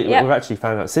wrong there. We've Yep. actually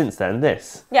found out since then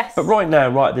this. Yes. But right now,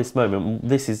 right at this moment,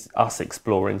 this is us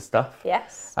exploring stuff.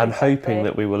 Yes. And exactly. hoping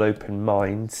that we will open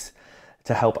minds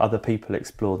to help other people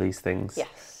explore these things.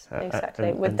 Yes,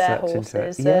 exactly. With and their search into it.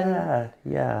 horses.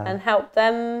 Yeah. And help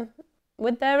them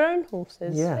with their own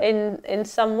horses Yeah. in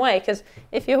some way. Because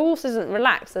if your horse isn't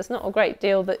relaxed, there's not a great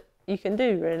deal that you can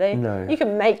do, really. No. You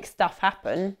can make stuff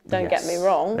happen, don't get me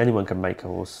wrong. Anyone can make a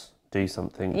horse do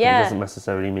something, but Yeah. it doesn't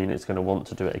necessarily mean it's going to want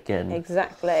to do it again.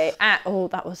 Exactly.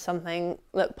 That was something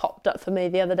that popped up for me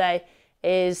the other day,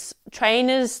 is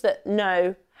trainers that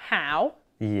know how,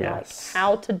 Yes. like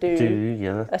how to do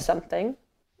yeah. a something,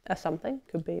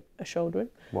 could be a shouldering,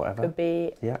 Whatever. could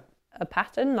be Yeah. a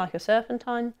pattern like a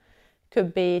serpentine,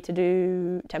 could be to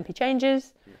do tempi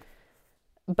changes,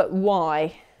 but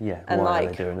why? Yeah. And Why like,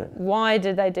 are they doing it? why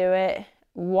did they do it?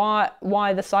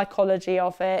 why the psychology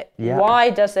of it? Yeah. Why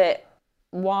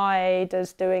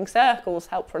does doing circles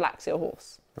help relax your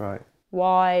horse? Right.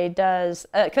 Why does,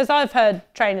 because I've heard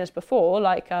trainers before,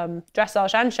 like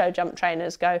dressage and show jump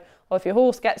trainers go, well, if your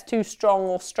horse gets too strong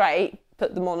or straight,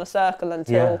 put them on a circle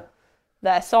until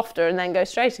they're softer and then go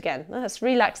straight again. That's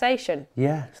relaxation.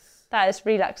 Yes. That is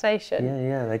relaxation.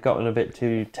 Yeah, they've gotten a bit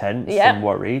too tense and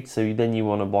worried, so then you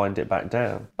want to wind it back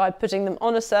down. By putting them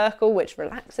on a circle, which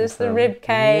relaxes the rib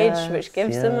cage, which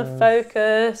gives them a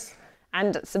focus,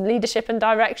 and some leadership and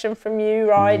direction from you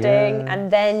riding,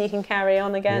 and then you can carry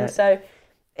on again. So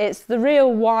it's the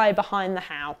real why behind the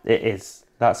how. It is.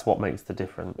 That's what makes the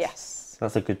difference. Yes.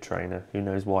 That's a good trainer who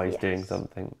knows why he's doing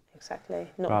something. Exactly.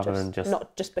 Not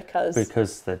just because.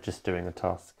 Because they're just doing a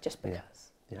task. Just because.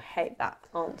 Yeah. I hate that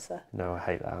answer. No, I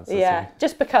hate that answer. Yeah,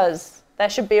 just because. There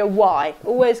should be a why.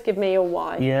 Always give me your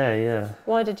why. Yeah.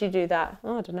 Why did you do that?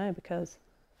 Oh, I don't know, because.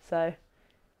 So,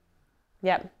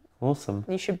 yeah. Awesome.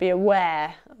 You should be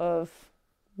aware of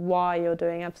why you're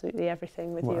doing absolutely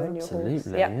everything with you and your horse.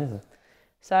 Absolutely, yeah.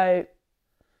 So,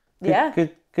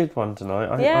 Good one tonight.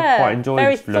 I quite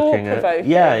enjoyed looking at.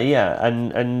 Yeah,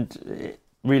 and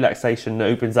relaxation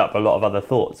opens up a lot of other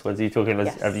thoughts. Whether you're talking,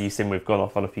 as you've seen, we've gone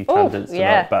off on a few tangents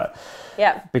tonight, but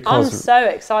because I'm so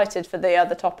excited for the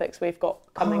other topics we've got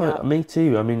coming up. Me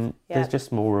too. I mean, there's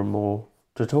just more and more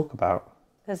to talk about.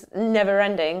 There's never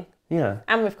ending. Yeah.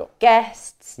 And we've got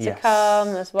guests to come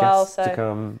as well. Guests to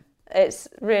come. It's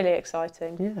really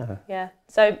exciting. Yeah. Yeah.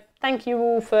 So thank you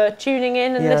all for tuning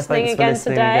in and listening again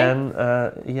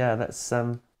today. Let's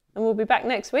and we'll be back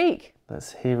next week.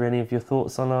 Let's hear any of your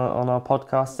thoughts on our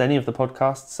podcasts, any of the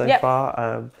podcasts so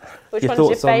far. Which one's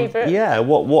your favourite?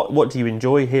 What do you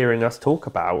enjoy hearing us talk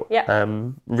about?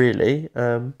 Really?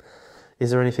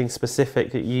 Is there anything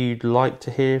specific that you'd like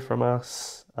to hear from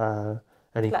us?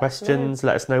 Any questions?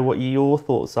 Let us know what your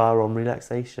thoughts are on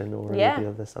relaxation or any of the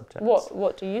other subjects.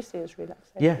 What do you see as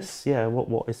relaxation? Yes,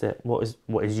 what is it?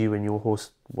 What is you and your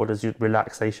horse? What does your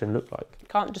relaxation look like? You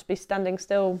can't just be standing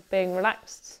still being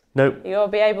relaxed. Nope. You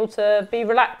gotta be able to be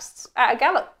relaxed at a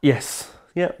gallop. Yes.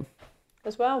 Yep.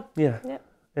 As well. Yeah. Yep.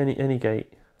 Any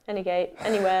gait. Any gait.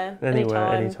 Anywhere.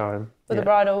 Anytime. With a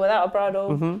bridle, without a bridle.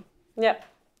 Mm-hmm. Yep.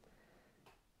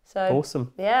 So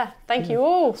awesome. Yeah. Thank you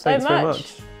all so Thanks much. Very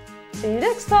much. See you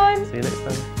next time. See you next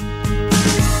time.